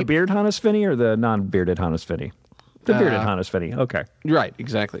Wait, the beard Hannes Phinney or the non-bearded Hannes Phinney? The bearded Hannes Phinney. Okay. Right,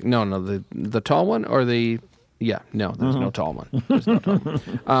 exactly. No, the tall one or the. Yeah, no, there's no tall one. There's no tall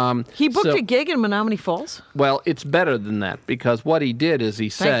one. He booked So- a gig in Menominee Falls. Well, it's better than that because what he did is he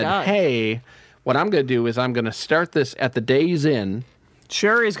said, God. hey, what I'm going to do is I'm going to start this at the Days Inn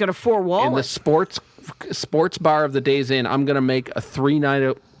Sure, he's got a four-wall. in the sports bar of the Days Inn. I'm going to make a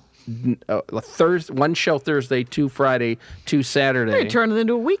 3-night Thursday, one show Thursday, 2 Friday, 2 Saturday. He turned it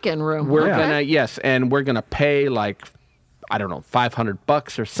into a weekend room. We're Okay. gonna and we're gonna pay like I don't know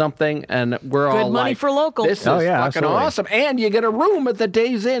 $500 or something, and we're Good all money like, for local. This is Oh, yeah, fucking absolutely. awesome, and you get a room at the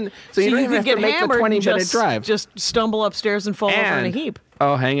Days Inn, so you don't even could have get to make the hammered and 20-minute drive. Just stumble upstairs and fall over in a heap.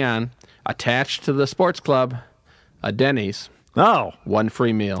 Oh, hang on, attached to the sports club, a Denny's, Oh, one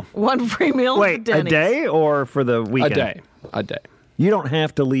free meal One free meal. wait, at a Denny's. day or for the a weekend? day. You don't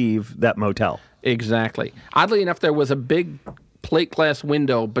have to leave that motel. Exactly. Oddly enough, there was a big plate glass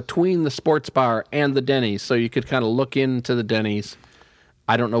window between the sports bar and the Denny's, so you could kind of look into the Denny's.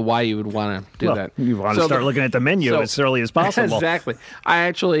 I don't know why you would want to do Well, that. you want to So start the- looking at the menu so- as early as possible. Exactly. I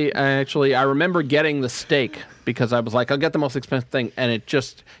remember getting the steak because I was like, I'll get the most expensive thing, and it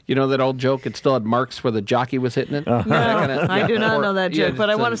just, that old joke. It still had marks where the jockey was hitting it. No, I do not know that joke, but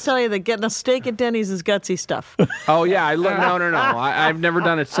I want to tell you that getting a steak at Denny's is gutsy stuff. Oh yeah, no. I've never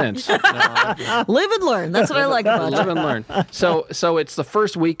done it since. Live and learn. That's what I like about Live it. and learn. So it's the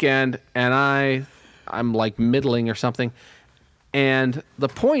first weekend, and I'm like middling or something. And the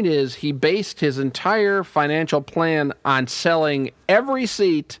point is, he based his entire financial plan on selling every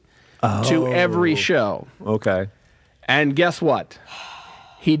seat to every show. Okay. And guess what?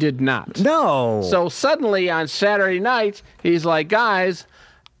 He did not. No. So suddenly on Saturday night, he's like, guys,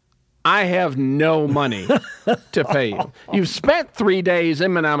 I have no money to pay you. You've spent 3 days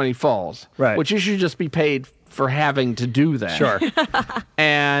in Menominee Falls, Right. which you should just be paid for having to do that. Sure.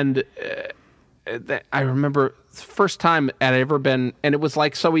 And I remember the first time I'd ever been, and it was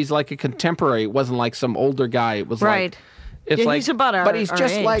like, so he's like a contemporary. It wasn't like some older guy. It was Right. like, it's Yeah, like, he's about our- but he's our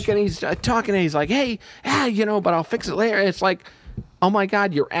just age. like, and he's talking, and he's like, hey, but I'll fix it later. And it's like, oh my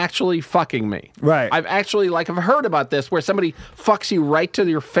God, you're actually fucking me. Right. I've heard about this where somebody fucks you right to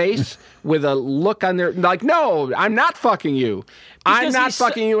your face with a look on their, like, no, I'm not fucking you. I'm Because not he's so-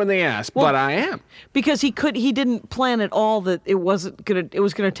 fucking you in the ass, but I am. Because he didn't plan at all that it was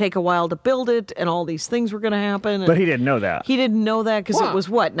gonna take a while to build it, and all these things were gonna happen. But he didn't know that. He didn't know that because Wow. it was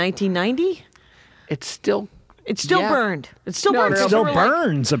what, 1990? It's still It still burned. It still No, burned. it still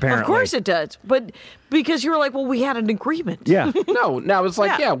burns, apparently. Of course it does. But because you were like, well, we had an agreement. Yeah. No, it's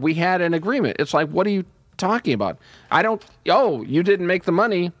like, yeah, we had an agreement. It's like, what are you talking about? You didn't make the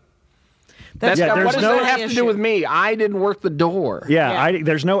money. What does that have to do with me? I didn't work the door. Yeah.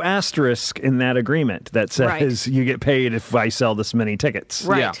 There's no asterisk in that agreement that says you get paid if I sell this many tickets.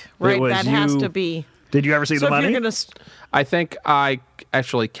 Right, Yeah. right. That has to be. Did you ever see the money? I think I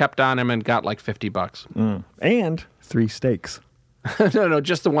actually kept on him and got like $50. And 3 steaks. No,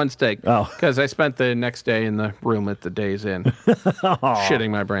 just the one steak. Oh. Because I spent the next day in the room at the Days Inn, shitting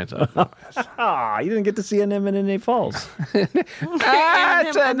my brains out. You didn't get to see Anemone Falls.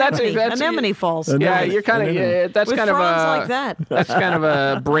 Anemone Falls. Yeah, you're kind of that's With kind of like that. That's kind of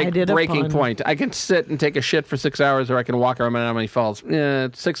a breaking pun. point. I can sit and take a shit for 6 hours, or I can walk around Menominee Falls.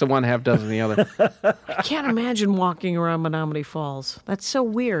 6 of one, half dozen the other. I can't imagine walking around Menominee Falls. That's so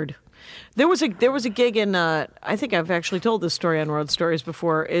weird. There was a gig in I think I've actually told this story on Road Stories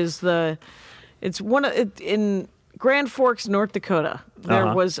before. In Grand Forks, North Dakota.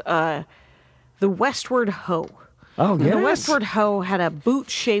 There was the Westward Ho. Oh, yes. The Westward Ho had a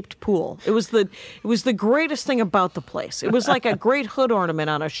boot-shaped pool. It was the greatest thing about the place. It was like a great hood ornament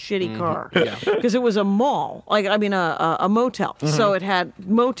on a shitty car. Because it was a mall, a motel. So it had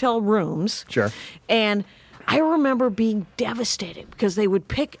motel rooms. Sure. And I remember being devastated because they would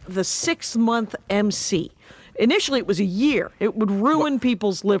pick the 6-month MC. Initially, it was a year. It would ruin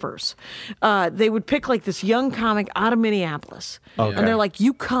people's livers. They would pick like this young comic out of Minneapolis. Okay. And they're like,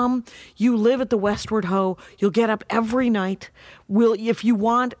 you come, you live at the Westward Ho, you'll get up every night. If you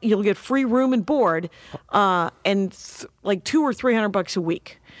want, you'll get free room and board, and like $200 or $300 a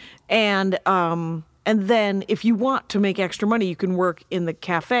week. And then if you want to make extra money, you can work in the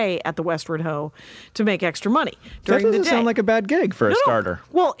cafe at the Westward Ho to make extra money during the day. That doesn't sound like a bad gig for a starter.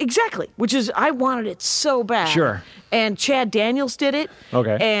 Well, exactly, which is, I wanted it so bad. Sure. And Chad Daniels did it.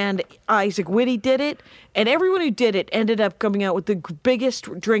 Okay. And Isaac Whitty did it. And everyone who did it ended up coming out with the biggest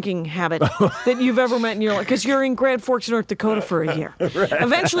drinking habit that you've ever met in your life. Because you're in Grand Forks, North Dakota for a year. Right.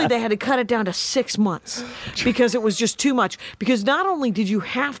 Eventually, they had to cut it down to 6 months because it was just too much. Because not only did you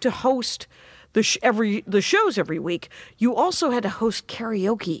have to host the shows every week, you also had to host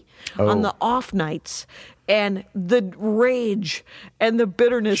karaoke on the off nights, and the rage and the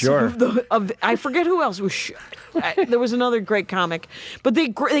bitterness of I forget who else was. There was another great comic, but they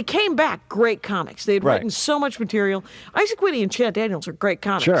came back great comics. They had written so much material. Isaac Whitty and Chad Daniels are great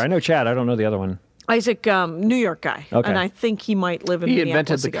comics. Sure, I know Chad. I don't know the other one. Isaac, New York guy, and I think he might live in. He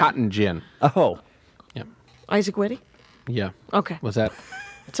Minneapolis invented the cotton gin. Oh, yeah. Isaac Whitty. Yeah. Okay. Was that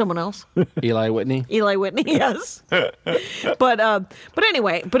someone else? Eli Whitney? Eli Whitney, yes. But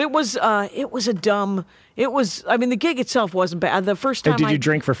anyway, it was a dumb. It was. I mean, the gig itself wasn't bad. The first time. Did you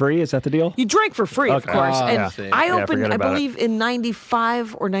drink for free? Is that the deal? You drank for free, of course. And I opened. I believe it. in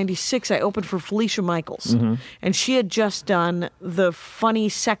 '95 or '96. I opened for Felicia Michaels, and she had just done the Funny,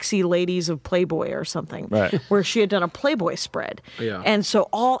 Sexy Ladies of Playboy or something, where she had done a Playboy spread. Yeah. And so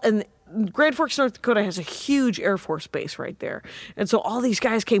Grand Forks, North Dakota has a huge Air Force base right there. And so all these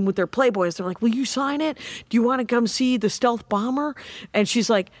guys came with their Playboys. They're like, will you sign it? Do you want to come see the stealth bomber? And she's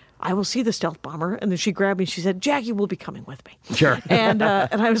like, I will see the stealth bomber. And then she grabbed me and she said, Jackie will be coming with me. Sure. And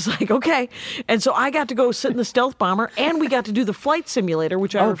I was like, okay. And so I got to go sit in the stealth bomber, and we got to do the flight simulator,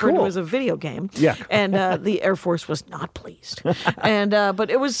 which I referred to as a video game. Yeah. And the Air Force was not pleased. And but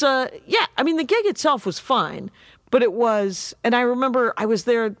it was, I mean, the gig itself was fine, but it was, and I remember I was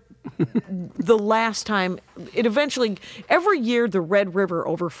there the last time. It eventually, every year the Red River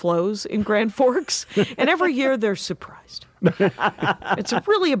overflows in Grand Forks, and every year they're surprised. It's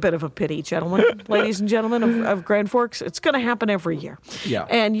really a bit of a pity, gentlemen, ladies and gentlemen of Grand Forks. It's going to happen every year. Yeah.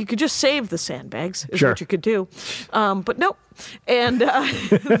 And you could just save the sandbags, is what you could do. But no. And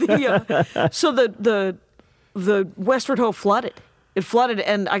so the Westward Ho flooded. It flooded,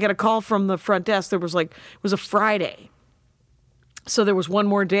 and I got a call from the front desk. There was it was a Friday. So there was one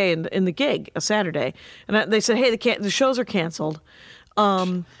more day in the gig, a Saturday, and they said, "Hey, the shows are canceled.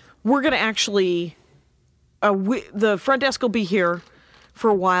 We're going to actually, the front desk will be here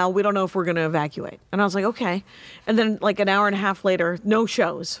for a while. We don't know if we're going to evacuate." And I was like, "Okay." And then, like an hour and a half later, no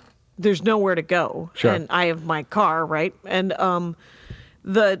shows. There's nowhere to go, and I have my car, right? And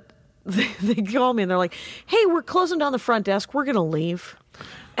they call me and they're like, "Hey, we're closing down the front desk. We're going to leave."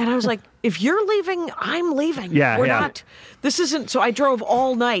 And I was like, if you're leaving, I'm leaving. Yeah, We're yeah. not. This isn't. So I drove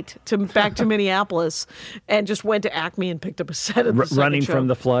all night back to Minneapolis and just went to Acme and picked up a set of the second Running show. from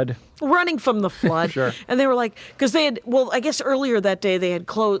the flood. Running from the flood. Sure. And they were like, because they had, I guess earlier that day they had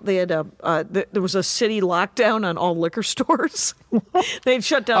closed, there was a city lockdown on all liquor stores. They had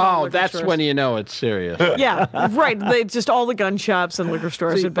shut down all liquor that's stores. when you know it's serious. Yeah, right. They just, all the gun shops and liquor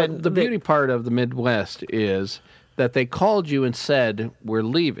stores See, had been. but the beauty part of the Midwest is that they called you and said, we're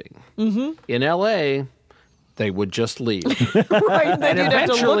leaving. Mm-hmm. In L.A., they would just leave. Right, then you'd have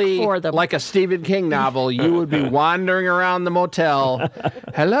to Eventually, look for them. like a Stephen King novel, you would be wandering around the motel.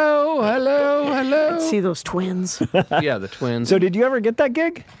 Hello, hello, hello. See those twins. Yeah, the twins. So did you ever get that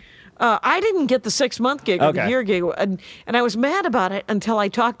gig? I didn't get the 6-month gig or the Okay. year gig, and I was mad about it until I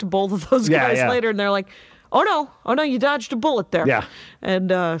talked to both of those Yeah, guys yeah. later, and they're like, oh no, you dodged a bullet there. Yeah. And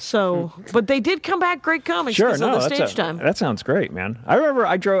but they did come back great comics Sure, because no, of the stage time. that sounds great, man. I remember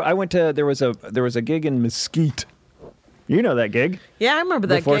I went to there was a gig in Mesquite. You know that gig. Yeah, I remember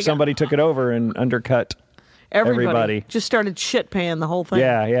that Before gig. somebody took it over and undercut everybody. Just started shit paying the whole thing.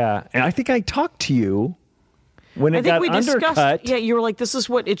 Yeah, yeah. And I think I talked to you when I it think got we undercut. discussed. Yeah, you were like, "This is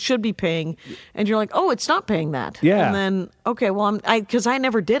what it should be paying," and you're like, "Oh, it's not paying that." Yeah. And then, okay, well, because I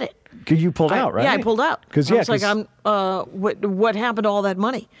never did it. Because you pulled out, right? Yeah, I pulled out. Because I was like, what happened to all that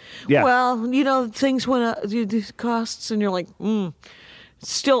money? Yeah. Well, things went up, these costs, and you're like,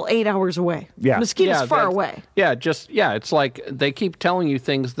 still 8 hours away. Yeah. Mesquite is far that's- away. Yeah, it's like they keep telling you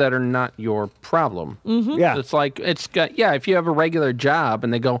things that are not your problem. Mm-hmm. Yeah. It's like, if you have a regular job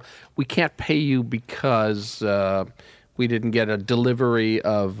and they go, we can't pay you because we didn't get a delivery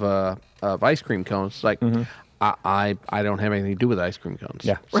of ice cream cones. It's like, I don't have anything to do with ice cream cones.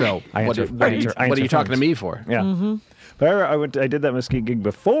 Yeah. So I what answer- are I you answer talking to phones. me for? Yeah. Mm-hmm. But I did that Mesquite gig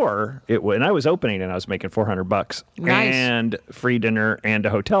before and I was opening and I was making $400 Nice. and free dinner and a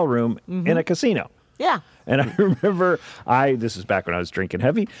hotel room in a casino. Yeah. And I remember this is back when I was drinking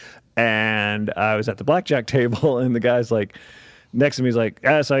heavy, and I was at the blackjack table, and the guy's like, next to me, he's like,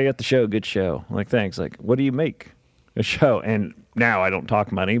 so I got the show, good show. I'm like, thanks. Like, what do you make? A show. And now I don't talk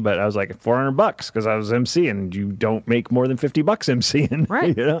money, but I was like $400 because I was emceeing, and you don't make more than $50 emceeing.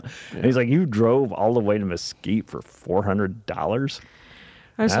 Right. You know? And he's like, you drove all the way to Mesquite for $400?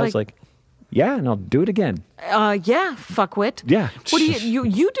 I was And I was like, yeah, and I'll do it again. yeah, fuckwit. Yeah. What do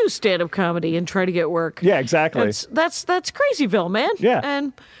you do stand-up comedy and try to get work? Yeah, exactly. That's Crazyville, man. Yeah.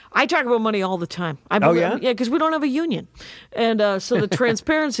 And I talk about money all the time. Oh, yeah? Yeah, because we don't have a union. And so the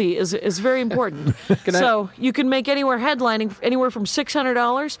transparency is very important. So you can make headlining anywhere from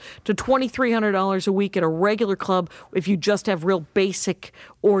 $600 to $2,300 a week at a regular club if you just have real basic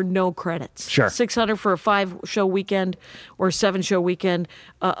or no credits. Sure. $600 for a 5-show weekend or a 7-show weekend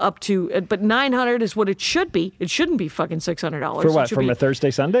but $900 is what it should be. It shouldn't be fucking $600. For what? It should From be, a Thursday,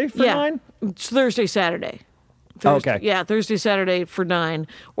 Sunday for $9? It's Thursday, Saturday. Okay. Yeah, Thursday, Saturday for $9,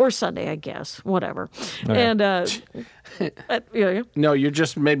 or Sunday, I guess, whatever. And yeah. No, you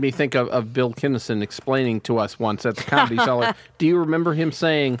just made me think of Bill Kinnison explaining to us once at the Comedy Cellar. Do you remember him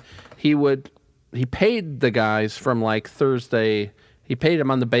saying he paid the guys from like Thursday, he paid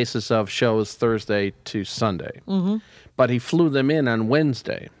them on the basis of shows Thursday to Sunday. Mm-hmm. But he flew them in on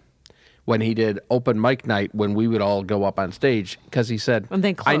Wednesday when he did open mic night when we would all go up on stage because he said, And they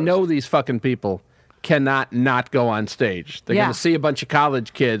I closed. know these fucking people cannot not go on stage. They're Yeah. going to see a bunch of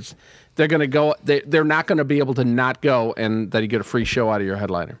college kids. They're going to go. They're not going to be able to not go, and that you get a free show out of your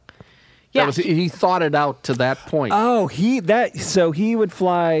headliner. Yeah. He thought it out to that point. Oh, so he would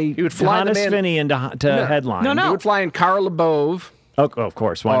fly. He would fly Hannes them in. Phinney to headline. No. He would fly in Carl LeBeau. Oh, of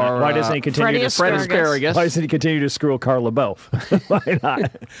course. Why not? Or, Why doesn't he continue Freddie to Fred Asparagus. Asparagus. Why doesn't he continue to screw Carl LeBeau? Why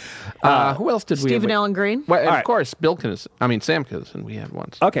not? Who else did we Stephen have? Allen Green. Well, and All of right. course, Sam Kinison we had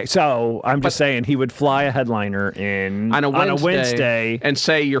once. Okay, so I'm just saying he would fly a headliner in On a Wednesday. and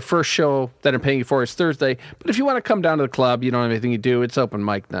say your first show that I'm paying you for is Thursday. But if you want to come down to the club, you don't have anything to do. It's open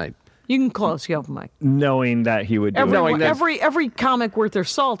mic night. You can close the open mic. knowing that he would do it. Every comic worth their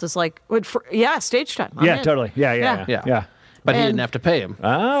salt is like, stage time. I'm Yeah, in. totally. Yeah. But he And- didn't have to pay him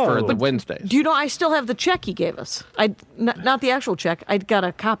Oh. for the But Wednesdays. Do you know I still have the check he gave us? Not the actual check. I got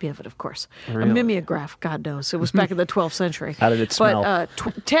a copy of it, of course. A mimeograph, God knows. It was back in the 12th century. How did it smell? But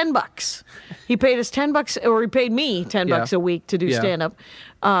 $10. He paid us $10, or he paid me $10 a week to do Yeah. stand up.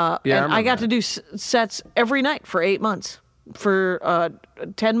 I And I remember got to that. do sets every night for 8 months. For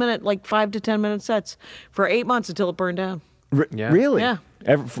 10-minute, like 5 to 10 minute sets for 8 months until it burned down. Yeah. Really? Yeah.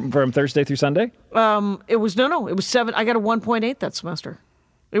 From Thursday through Sunday? It was it was 7. I got a 1.8 that semester.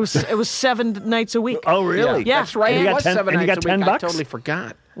 It was 7 nights a week. Oh, really? Yeah. That's right. And It you got was 10 7 and you nights got a week. $10? I totally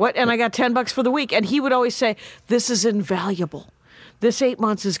forgot. What? And I got $10 for the week. And he would always say, "This is invaluable. this 8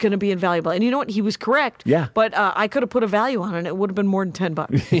 months is going to be invaluable. And you know what? He was correct. Yeah. But I could have put a value on it. And it would have been more than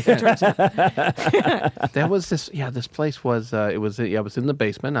 $10. It turns out. That was this. Yeah, this place was. It was in the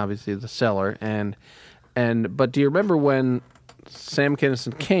basement, obviously the cellar, but do you remember when Sam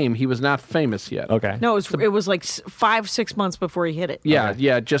Kinison came? He was not famous yet. Okay. No, it was like 5-6 months before he hit it. Yeah, Okay.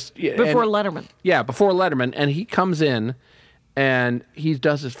 yeah, Before Letterman. Yeah, before Letterman, and he comes in, and he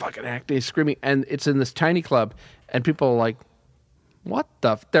does his fucking acting, he's screaming, and it's in this tiny club, and people are like, "What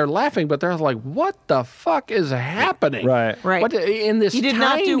the?" They're laughing, but they're like, "What the fuck is happening?" Right. What, in this He did tiny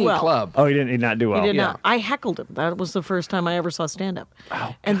not do well. club? Oh, he did not do well. He did not. I heckled him. That was the first time I ever saw stand-up.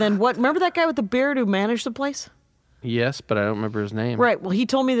 Oh, and then what? Remember that guy with the beard who managed the place? Yes, but I don't remember his name. Right. Well, he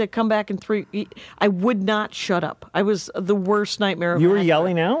told me to come back in 3. I would not shut up. I was the worst nightmare of You my were life.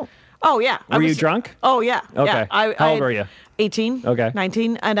 yelling out? Oh, yeah. Were you drunk? Oh, yeah. Okay. Yeah. How old were you? 18. Okay.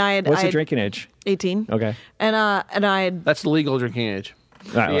 19. And I had. What's I the had drinking age? 18. Okay. And I had. That's the legal drinking age.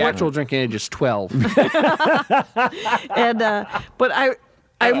 All right, The well, actual drinking age is 12. And but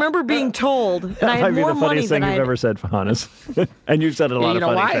I remember being told, and I That had might be more the money funniest than thing I you've had. ever said, Hannes. And you've said a lot You of know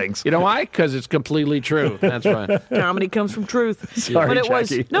funny why? things. You know why? Because it's completely true. That's right. Comedy comes from truth. Sorry, but it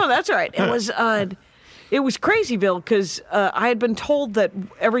Jackie. was no, that's all right. It was Crazyville because I had been told that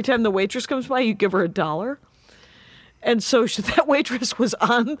every time the waitress comes by, you give her $1. And so that waitress was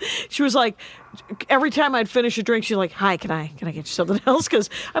on. She was like, every time I'd finish a drink, she's like, "Hi, can I get you something else?"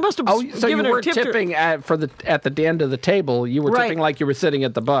 Because I must have Oh, so you given her weren't tipped her. tipping at the end of the table. You were Right. tipping like you were sitting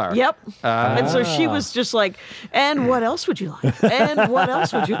at the bar. Yep. And so she was just like, "And what else would you like? And what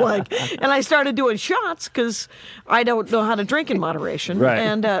else would you like?" And I started doing shots because I don't know how to drink in moderation. Right.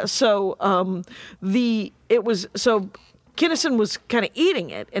 And Kinison was kind of eating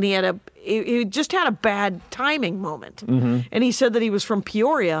it, and he just had a bad timing moment. Mm-hmm. And he said that he was from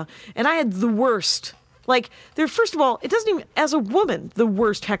Peoria, and I had the worst. Like, first of all, it doesn't even, as a woman, the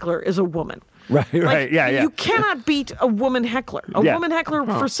worst heckler is a woman. Right, Like, right. Yeah, yeah. You cannot beat a woman heckler. A Yeah. woman heckler,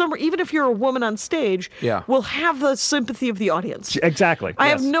 for some, even if you're a woman on stage, Yeah. will have the sympathy of the audience. Exactly. I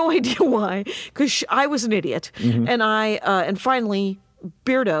have yes. no idea why, because I was an idiot, Mm-hmm. and and finally,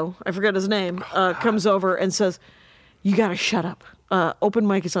 Beardo, I forget his name, comes over and says, "You got to shut up. Open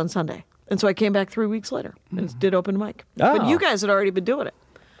mic is on Sunday." And so I came back 3 weeks later and did open mic. But Oh. you guys had already been doing it.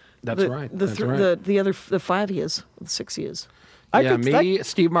 That's right. That's right. The 5 years, the 6 years. Yeah, me,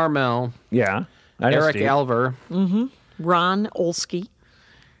 Steve Marmel, Yeah. I know Eric Steve. Alver. Ron Olsky.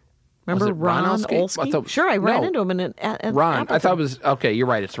 Remember Was it Ron Ron Olsky? Olsky? I thought- Sure, I ran no. into him at Ron. I thought Appleton. it was okay. You're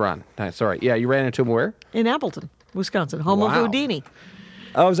right. It's Ron. Nice. All right. Yeah, you ran into him where? In Appleton, Wisconsin, home of Wow. Houdini.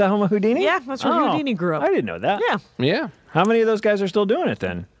 Oh, is that home of Houdini? Yeah, that's where Houdini grew up. I didn't know that. Yeah, Yeah. How many of those guys are still doing it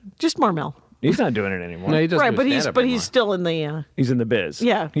then? just Marmel. He's not doing it anymore. No, he doesn't. Right, do but he's stand-up anymore. still in the He's in the biz.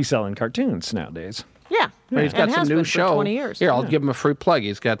 Yeah. He's selling cartoons nowadays. yeah. But he's got and some has new been show. for 20 years. Here, I'll give him a free plug.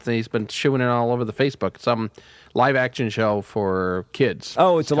 He's been shooing it all over the Facebook. Some live action show for kids.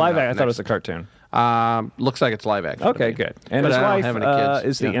 Oh, it's a Coming live out act. I thought it next- was a cartoon. Looks like it's live action. Okay, good. And But his I don't wife have any kids.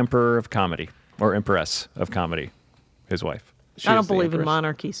 is the Yeah. emperor of comedy, or empress of comedy. His wife. I don't She's the believe in empress.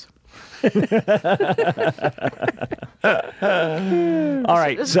 monarchies. All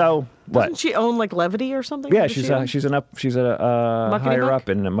right, so what? Doesn't she own like Levity or something? Yeah, What does she's she own? she's a Muckety higher Muck? up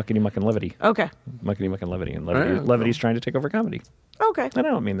in Muckety Muck and Levity. Okay. Muckety Muck and Levity, and Oh, Levity's trying to take over comedy. Okay. And I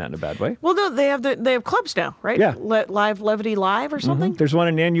don't mean that in a bad way. Well, no, they have clubs now, right? Yeah. Live Levity Live or something. There's one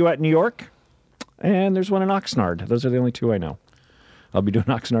in Nanuet, New York, and there's one in Oxnard. Those are the only two I know. I'll be doing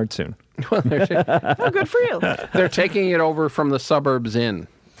Oxnard soon. Oh, good for you. They're taking it over from the suburbs in.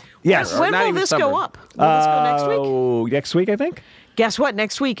 Yes. When not will even this go suburbs. up? Will this go next week? Oh, next week, I think. Guess what?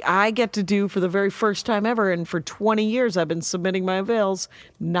 Next week, I get to do for the very first time ever, and for 20 years, I've been submitting my avails.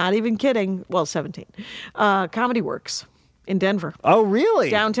 Not even kidding. Well, 17. Comedy Works in Denver, Oh, really?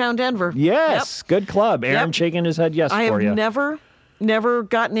 downtown Denver. Yes. Good club. Aaron Yep. shaking his head yes I for have you. never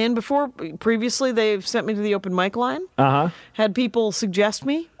gotten in before. Previously, they've sent me to the open mic line. Had people suggest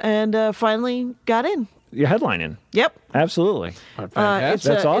me, and finally got in. You're headlining. Yep. Absolutely. Fantastic.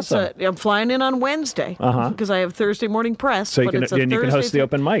 That's awesome. I'm flying in on Wednesday because I have Thursday morning press. So you but can it's a then you can host Thursday the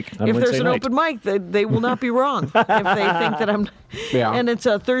open mic on If Wednesday there's an night. open mic, they will not be wrong if they think that I'm. Yeah. And it's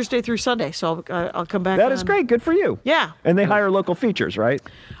a Thursday through Sunday, so I'll come back. That is on- great. Good for you. Yeah. And they hire local features, right?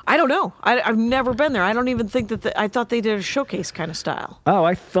 I don't know. I've never been there. I don't even think that. I thought they did a showcase kind of style. Oh,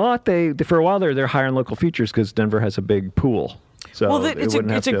 I thought for a while they're hiring local features because Denver has a big pool. So Well, they it's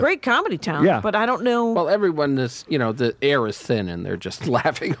wouldn't have a to- great comedy town. Yeah. But I don't know. Well, everyone is, the air is thin, and they're just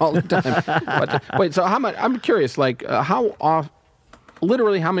laughing all the time. Wait, so how much? I'm curious. Like, how off?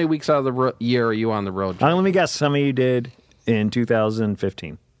 Literally, how many weeks out of the year are you on the road? Let me guess. How many you did in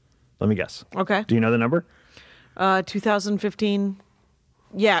 2015? Let me guess. Okay. Do you know the number? 2015.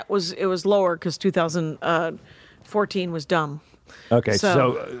 Yeah, it was lower because 2014 was dumb. Okay,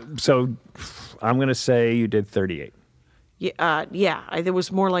 so I'm going to say you did 38. Yeah, it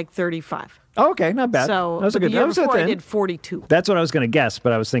was more like 35. Oh, okay, not bad. So that was a good. The year before I thing. did 42. That's what I was going to guess,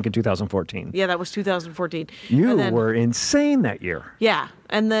 but I was thinking 2014. Yeah, that was 2014. You were insane that year. Yeah,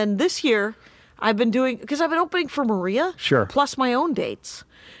 and then this year I've been doing because I've been opening for Maria. Sure. Plus my own dates.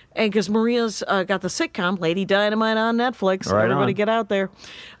 And because Maria's got the sitcom Lady Dynamite on Netflix, right everybody on. get out there.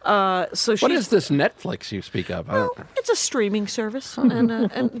 So what is this Netflix you speak of? Well, it's a streaming service, and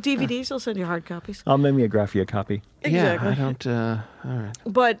DVDs. I'll send you hard copies. I'll mimeograph you a copy. Exactly. Yeah, I don't. All right.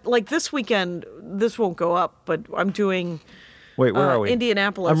 But like this weekend, this won't go up. But I'm doing. Wait, where are we?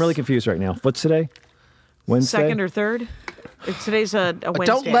 Indianapolis. I'm really confused right now. What's today? Wednesday? Second or third? Today's a Wednesday.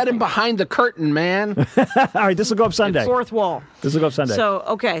 Don't let him behind the curtain, man. All right, this will go up Sunday. Fourth wall. This will go up Sunday.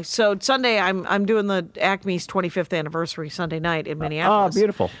 So Sunday I'm doing the Acme's 25th anniversary Sunday night in Minneapolis. Oh,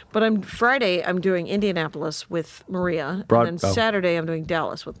 beautiful. But Friday I'm doing Indianapolis with Maria, and then Saturday I'm doing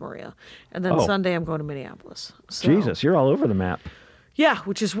Dallas with Maria, and then Sunday I'm going to Minneapolis. So, Jesus, you're all over the map. Yeah,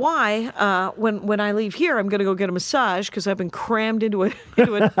 which is why when I leave here, I'm going to go get a massage because I've been crammed into a tube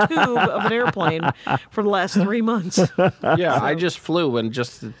of an airplane for the last 3 months. Yeah, I just flew and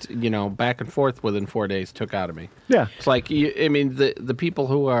just back and forth within 4 days took out of me. Yeah, it's like the people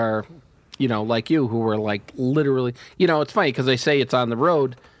who are like you who are like literally it's funny because they say it's on the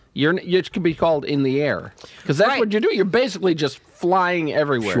road. You could be called in the air because that's what you're doing. You're basically just flying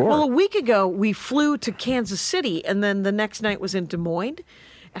everywhere. Sure. Well, a week ago, we flew to Kansas City, and then the next night was in Des Moines.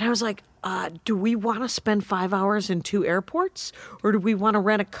 And I was like, do we want to spend 5 hours in 2 airports? Or do we want to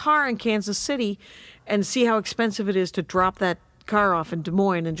rent a car in Kansas City and see how expensive it is to drop that car off in Des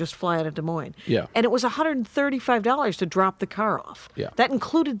Moines and just fly out of Des Moines? Yeah. And it was $135 to drop the car off. Yeah. That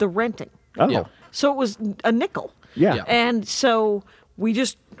included the renting. Oh. Yeah. So it was a nickel. Yeah. And so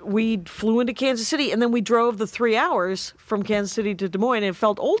we flew into Kansas City, and then we drove the 3 hours from Kansas City to Des Moines, and it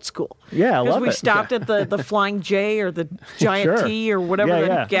felt old school. Yeah, I love it. Because we stopped at the Flying J or the Giant Sure. T or whatever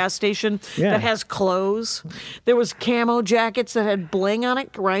the gas station that has clothes. There was camo jackets that had bling on it,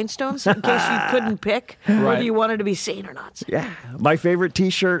 rhinestones, in case you couldn't pick whether you wanted to be seen or not. Yeah. My favorite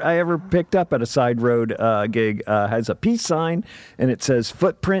T-shirt I ever picked up at a side road gig has a peace sign, and it says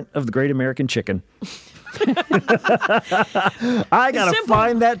 "Footprint of the Great American Chicken." I gotta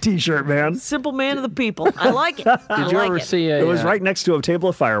find that T-shirt, man. Simple man of the people. I like it. Did you ever see It was right next to a table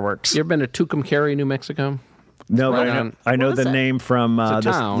of fireworks. You ever been to Tucumcari, New Mexico? No, but I know What is the it? name from this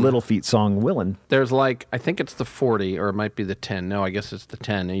town. Little Feat song, "Willin'." There's I think it's the 40 or it might be the 10. No, I guess it's the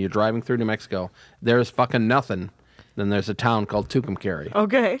 10. And you're driving through New Mexico. There's fucking nothing. Then there's a town called Tucumcari.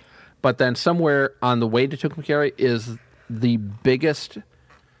 Okay. But then somewhere on the way to Tucumcari is the biggest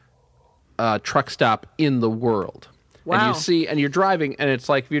truck stop in the world. Wow. And you're driving, and it's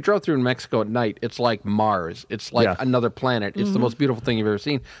like, if you drove through New Mexico at night, it's like Mars. It's like another planet. It's the most beautiful thing you've ever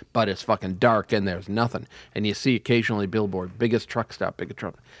seen, but it's fucking dark, and there's nothing. And you see occasionally billboard, biggest truck stop, biggest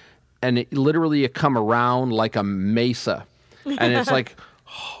truck. And you come around like a mesa. And it's like,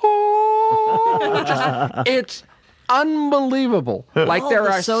 it's unbelievable. Like there the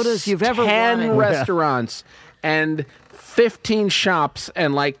are sodas you've ever 10 wanted. restaurants and 15 shops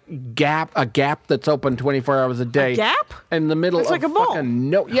and a Gap that's open 24 hours a day. A Gap? In the middle It's of like a mall.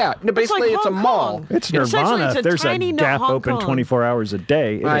 Basically like it's a Hong mall. Kong. It's Essentially, Nirvana. it's a If there's tiny a Gap Hong open Kong. 24 hours a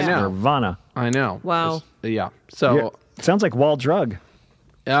day, it I is know. Nirvana. I know. Wow. Yeah. So, Sounds like Wall Drug.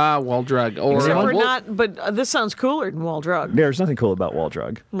 Wall Drug. Or Except for Wolf- not, but this sounds cooler than Wall Drug. There's nothing cool about Wall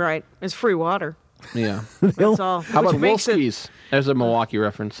Drug. Right. It's free water. Yeah. That's all. How about Which makes it- Wolski's? There's a Milwaukee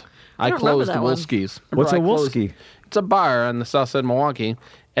reference. I don't remember closed that one. Wolski's. What's Remember a I closed- Wolski? It's a bar on the south side of Milwaukee,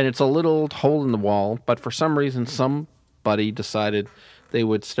 and it's a little hole in the wall, but for some reason, somebody decided they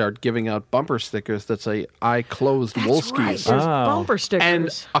would start giving out bumper stickers that say, "I closed That's Wolski's." right. There's bumper stickers.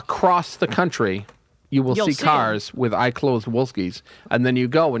 And across the country, you'll see see 'em. cars with "I closed Wolski's," and then you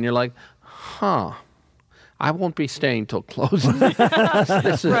go and you're like, "Huh, I won't be staying till closing."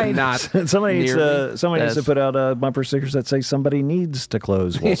 This is Right. not. Somebody needs near me. to put out bumper stickers that say somebody needs to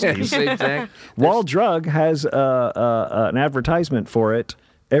close Wolski's. Exactly. Wall Drug has an advertisement for it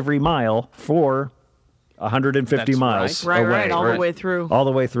every mile for 150 That's miles right, away. all the way through. All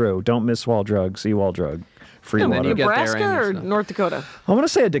the way through. Don't miss Wall Drug. See Wall Drug. Free And then water. you get there Nebraska and or it's not- North Dakota? I want to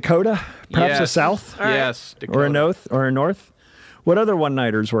say a Dakota, perhaps a Yes. South, Yes, or a Dakota. North, or a North. What other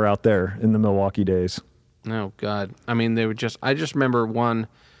one-nighters were out there in the Milwaukee days? Oh God! I mean, they were just. I just remember one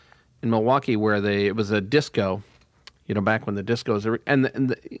in Milwaukee where it was a disco. You know, back when the discos are,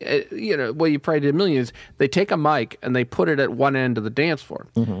 well, you probably did millions. They take a mic and they put it at one end of the dance floor.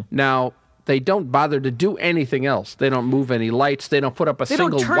 Mm-hmm. Now, they don't bother to do anything else. They don't move any lights. They don't put up a single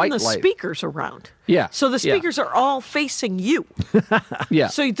white light. They don't turn the speakers around. Yeah. So the speakers are all facing you. Yeah.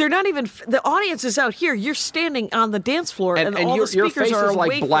 So they're not even, the audience is out here. You're standing on the dance floor, and all your, the speakers your face are is like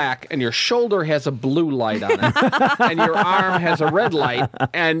away black, and your shoulder has a blue light on it, and your arm has a red light,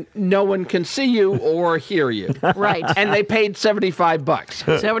 and no one can see you or hear you. Right. And they paid $75.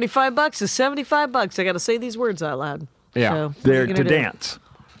 $75 is $75. I got to say these words out loud. Yeah. So, what are There you gonna to do? dance.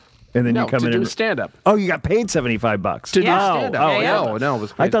 And then No, you come to in do and stand-up. Oh, you got paid $75 To do Yeah. stand-up. Oh, yeah. No, it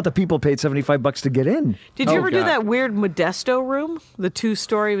was I crazy. thought the people paid $75 to get in. Did you Oh, ever do God. that weird Modesto room, the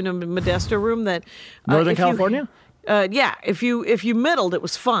 2-story Modesto room that Northern if you- California? Yeah, if you middled, it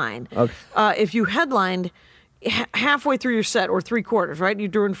was fine. Okay. If you headlined halfway through your set or 3/4, right? You're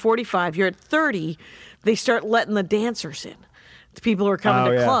doing 45. You're at 30. They start letting the dancers in. The people who are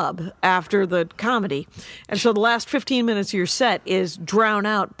coming to club after the comedy, and so the last 15 minutes of your set is drowned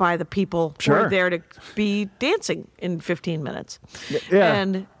out by the people who Sure. are there to be dancing in 15 minutes. Yeah.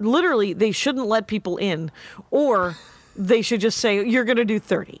 And literally, they shouldn't let people in, or they should just say, "You're going to do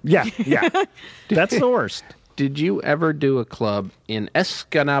 30." Yeah. That's the worst. Did you ever do a club in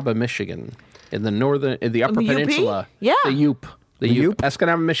Escanaba, Michigan, in the Upper the UP? Peninsula? Yeah. The UP. The UP?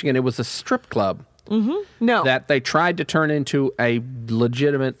 Escanaba, Michigan. It was a strip club No. that they tried to turn into a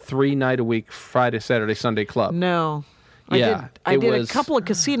legitimate 3-night-a-week Friday, Saturday, Sunday club. No. Yeah, I it did was- a couple of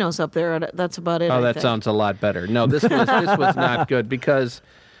casinos up there. And that's about it. Oh, I that think. sounds a lot better. No, this was not good because,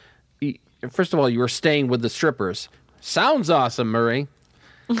 first of all, you were staying with the strippers. Sounds awesome, Murray.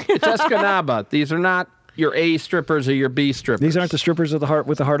 It's Escanaba. These are not your A strippers or your B strippers. These aren't the strippers of the heart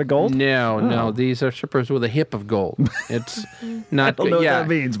with the heart of gold? No, these are strippers with a hip of gold. It's not. I don't know what that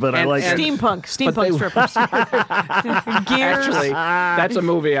means, but I like it. Steampunk strippers. Gears. Actually, that's a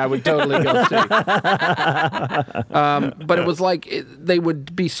movie I would totally go see. But it was like they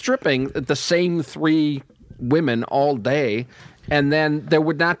would be stripping the same 3 women all day, and then there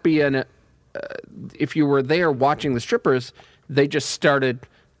would not be if you were there watching the strippers, they just started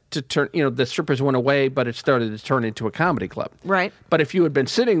to turn, the strippers went away, but it started to turn into a comedy club. Right. But if you had been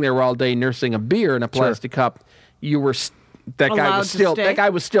sitting there all day nursing a beer in a plastic cup, you were that guy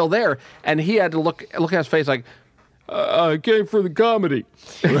was still there, and he had to look at his face like, I came for the comedy.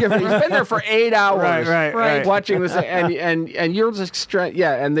 He's been there for 8 hours, Right. watching this, and you're just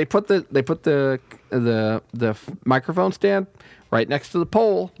and they put the microphone stand right next to the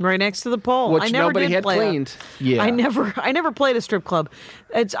pole. Right next to the pole. Which I never nobody did had play cleaned. That. Yeah. I never played a strip club.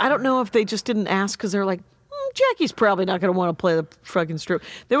 I don't know if they just didn't ask because they're like, Jackie's probably not going to want to play the fucking strip.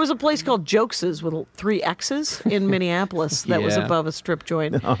 There was a place called Jokeses with 3 X's in Minneapolis that was Yeah. above a strip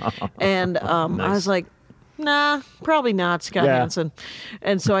joint. And I was like, nah, probably not, Scott Hansen.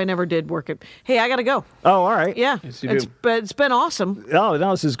 And so I never did work it. Hey, I got to go. Oh, all right. Yeah. Yes, you do. It's been awesome. Oh,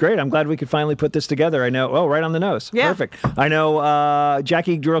 no, this is great. I'm glad we could finally put this together. I know. Oh, right on the nose. Yeah. Perfect. I know,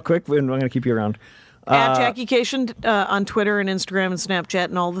 Jackie, real quick, and I'm going to keep you around. At Jackie Cation on Twitter and Instagram and Snapchat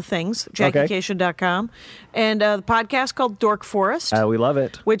and all the things. JackieCation.com. And the podcast called Dork Forest. We love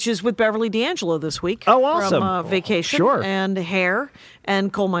it. Which is with Beverly D'Angelo this week. Oh, awesome. From Vacation. Sure. And Hair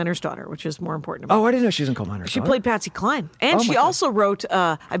and Coal Miner's Daughter, which is more important to me. Oh, I didn't know she was in Coal Miner's She Daughter. played Patsy Cline. And Oh, she my God. also wrote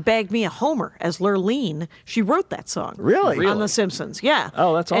I Bagged Me a Homer as Lurleen. She wrote that song. Really? On The Simpsons. Yeah.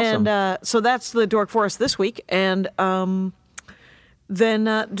 Oh, that's awesome. And so that's the Dork Forest this week. And then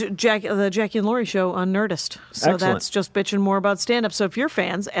the Jackie and Laurie show on Nerdist. So Excellent. that's just bitching more about stand-up. So if you're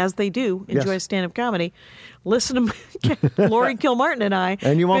fans, as they do, enjoy Yes. stand-up comedy, listen to Laurie Kilmartin and I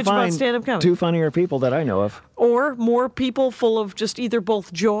And you won't bitch about find stand-up comedy. 2 funnier people that I know of. Or more people full of just either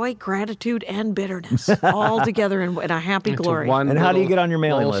both joy, gratitude, and bitterness all together in a happy glory. And how do you get on your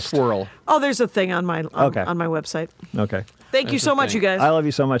mailing little list? Swirl. Oh, there's a thing on my Okay. on my website. Okay. Thank you so much, you guys. I love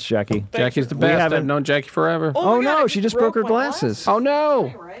you so much, Jackie. Jackie's the We best. haven't- I've known Jackie forever. Oh, my God, no, I she just broke her my glasses. Oh no!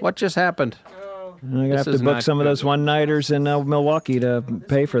 What just happened? I'm going to have to is book not some of good. those one-nighters in Milwaukee to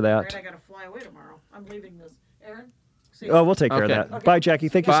pay for that. I gotta fly away tomorrow. I'm leaving this. Aaron? Oh, we'll take care Okay. of that. Bye, Jackie.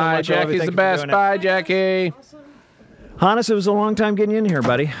 Thank you so Bye, much. I love you. Jackie's Thank the you for best. doing it. Bye, Jackie. Hannes, it was a long time getting you in here,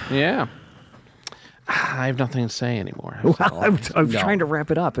 buddy. Yeah. I have nothing to say anymore. I was trying to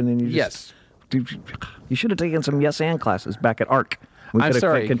wrap it up, and then you just... Yes. You should have taken some Yes and classes back at ARC. We I'm could have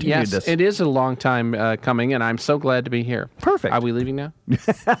sorry. continued Yes, this. it is a long time coming, and I'm so glad to be here. Perfect. Are we leaving now?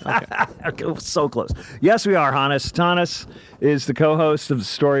 Okay, so close. Yes, we are, Hannes. Hannes is the co-host of the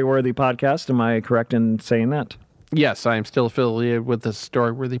Storyworthy podcast. Am I correct in saying that? Yes, I am still affiliated with the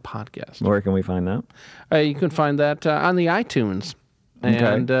Storyworthy podcast. Where can we find that? You can find that on the iTunes.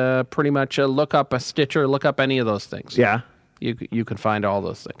 And pretty much look up a Stitcher, look up any of those things. Yeah. You can find all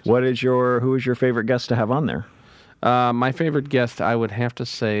those things. Who is your favorite guest to have on there? My favorite guest, I would have to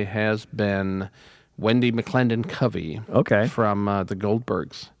say, has been Wendy McClendon Covey. Okay. From the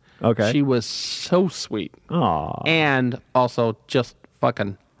Goldbergs. Okay. She was so sweet. Aw. And also just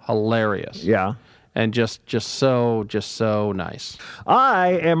fucking hilarious. Yeah. And just so nice. I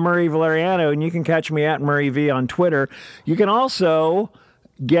am Murray Valeriano, and you can catch me at Murray V on Twitter. You can also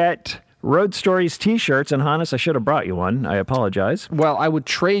get Road Stories t-shirts, and Hannes, I should have brought you one. I apologize. Well, I would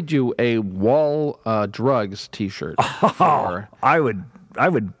trade you a Wall Drugs t-shirt. I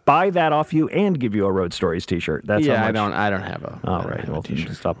would buy that off you and give you a Road Stories t-shirt. That's yeah, how much... I don't have a. All right, well,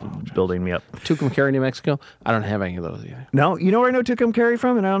 t-shirt. Stop building me up. Tucumcari, New Mexico. I don't have any of those either. No, you know where I know Tucumcari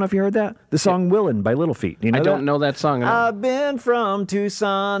from, and I don't know if you heard that. The song "Willin" by Little Feat. You know I that? don't know that song. I've been from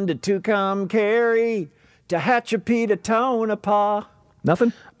Tucson to Tucumcari to Hatchapee to Tonopah.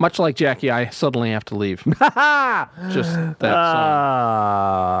 Nothing? Much like Jackie, I suddenly have to leave. Just that song.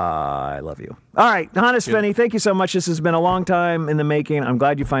 I love you. All right, Hannes Phinney, thank you so much. This has been a long time in the making. I'm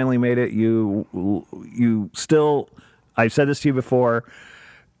glad you finally made it. You still, I've said this to you before,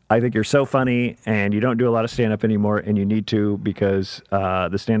 I think you're so funny, and you don't do a lot of stand-up anymore, and you need to because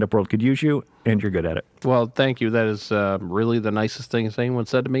the stand-up world could use you, and you're good at it. Well, thank you. That is really the nicest thing anyone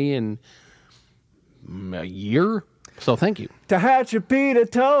said to me in a year. So thank you. Tehachapi to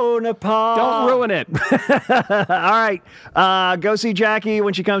Tonopah. Don't ruin it. All right. Go see Jackie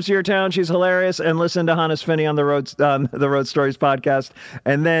when she comes to your town. She's hilarious. And listen to Hannes Phinney on the Road Stories podcast.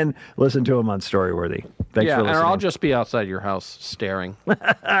 And then listen to him on Storyworthy. Thanks for listening. Or I'll just be outside your house staring.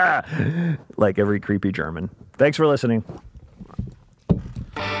 Like every creepy German. Thanks for listening. You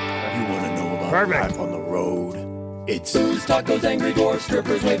want to know about life on the road? It's booze, tacos, angry dwarfs,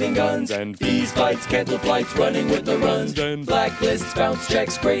 strippers waving guns, and fees, fights, canceled flights, running with the runs, and blacklists, bounce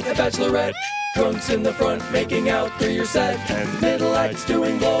checks, great a bachelorette, drunks in the front making out through your set, and middle acts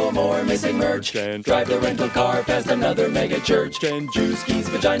doing blow more, missing merch, and drive the rental car past another mega church, and juice keys,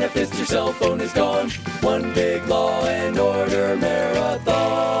 vagina fist, your cell phone is gone, one big law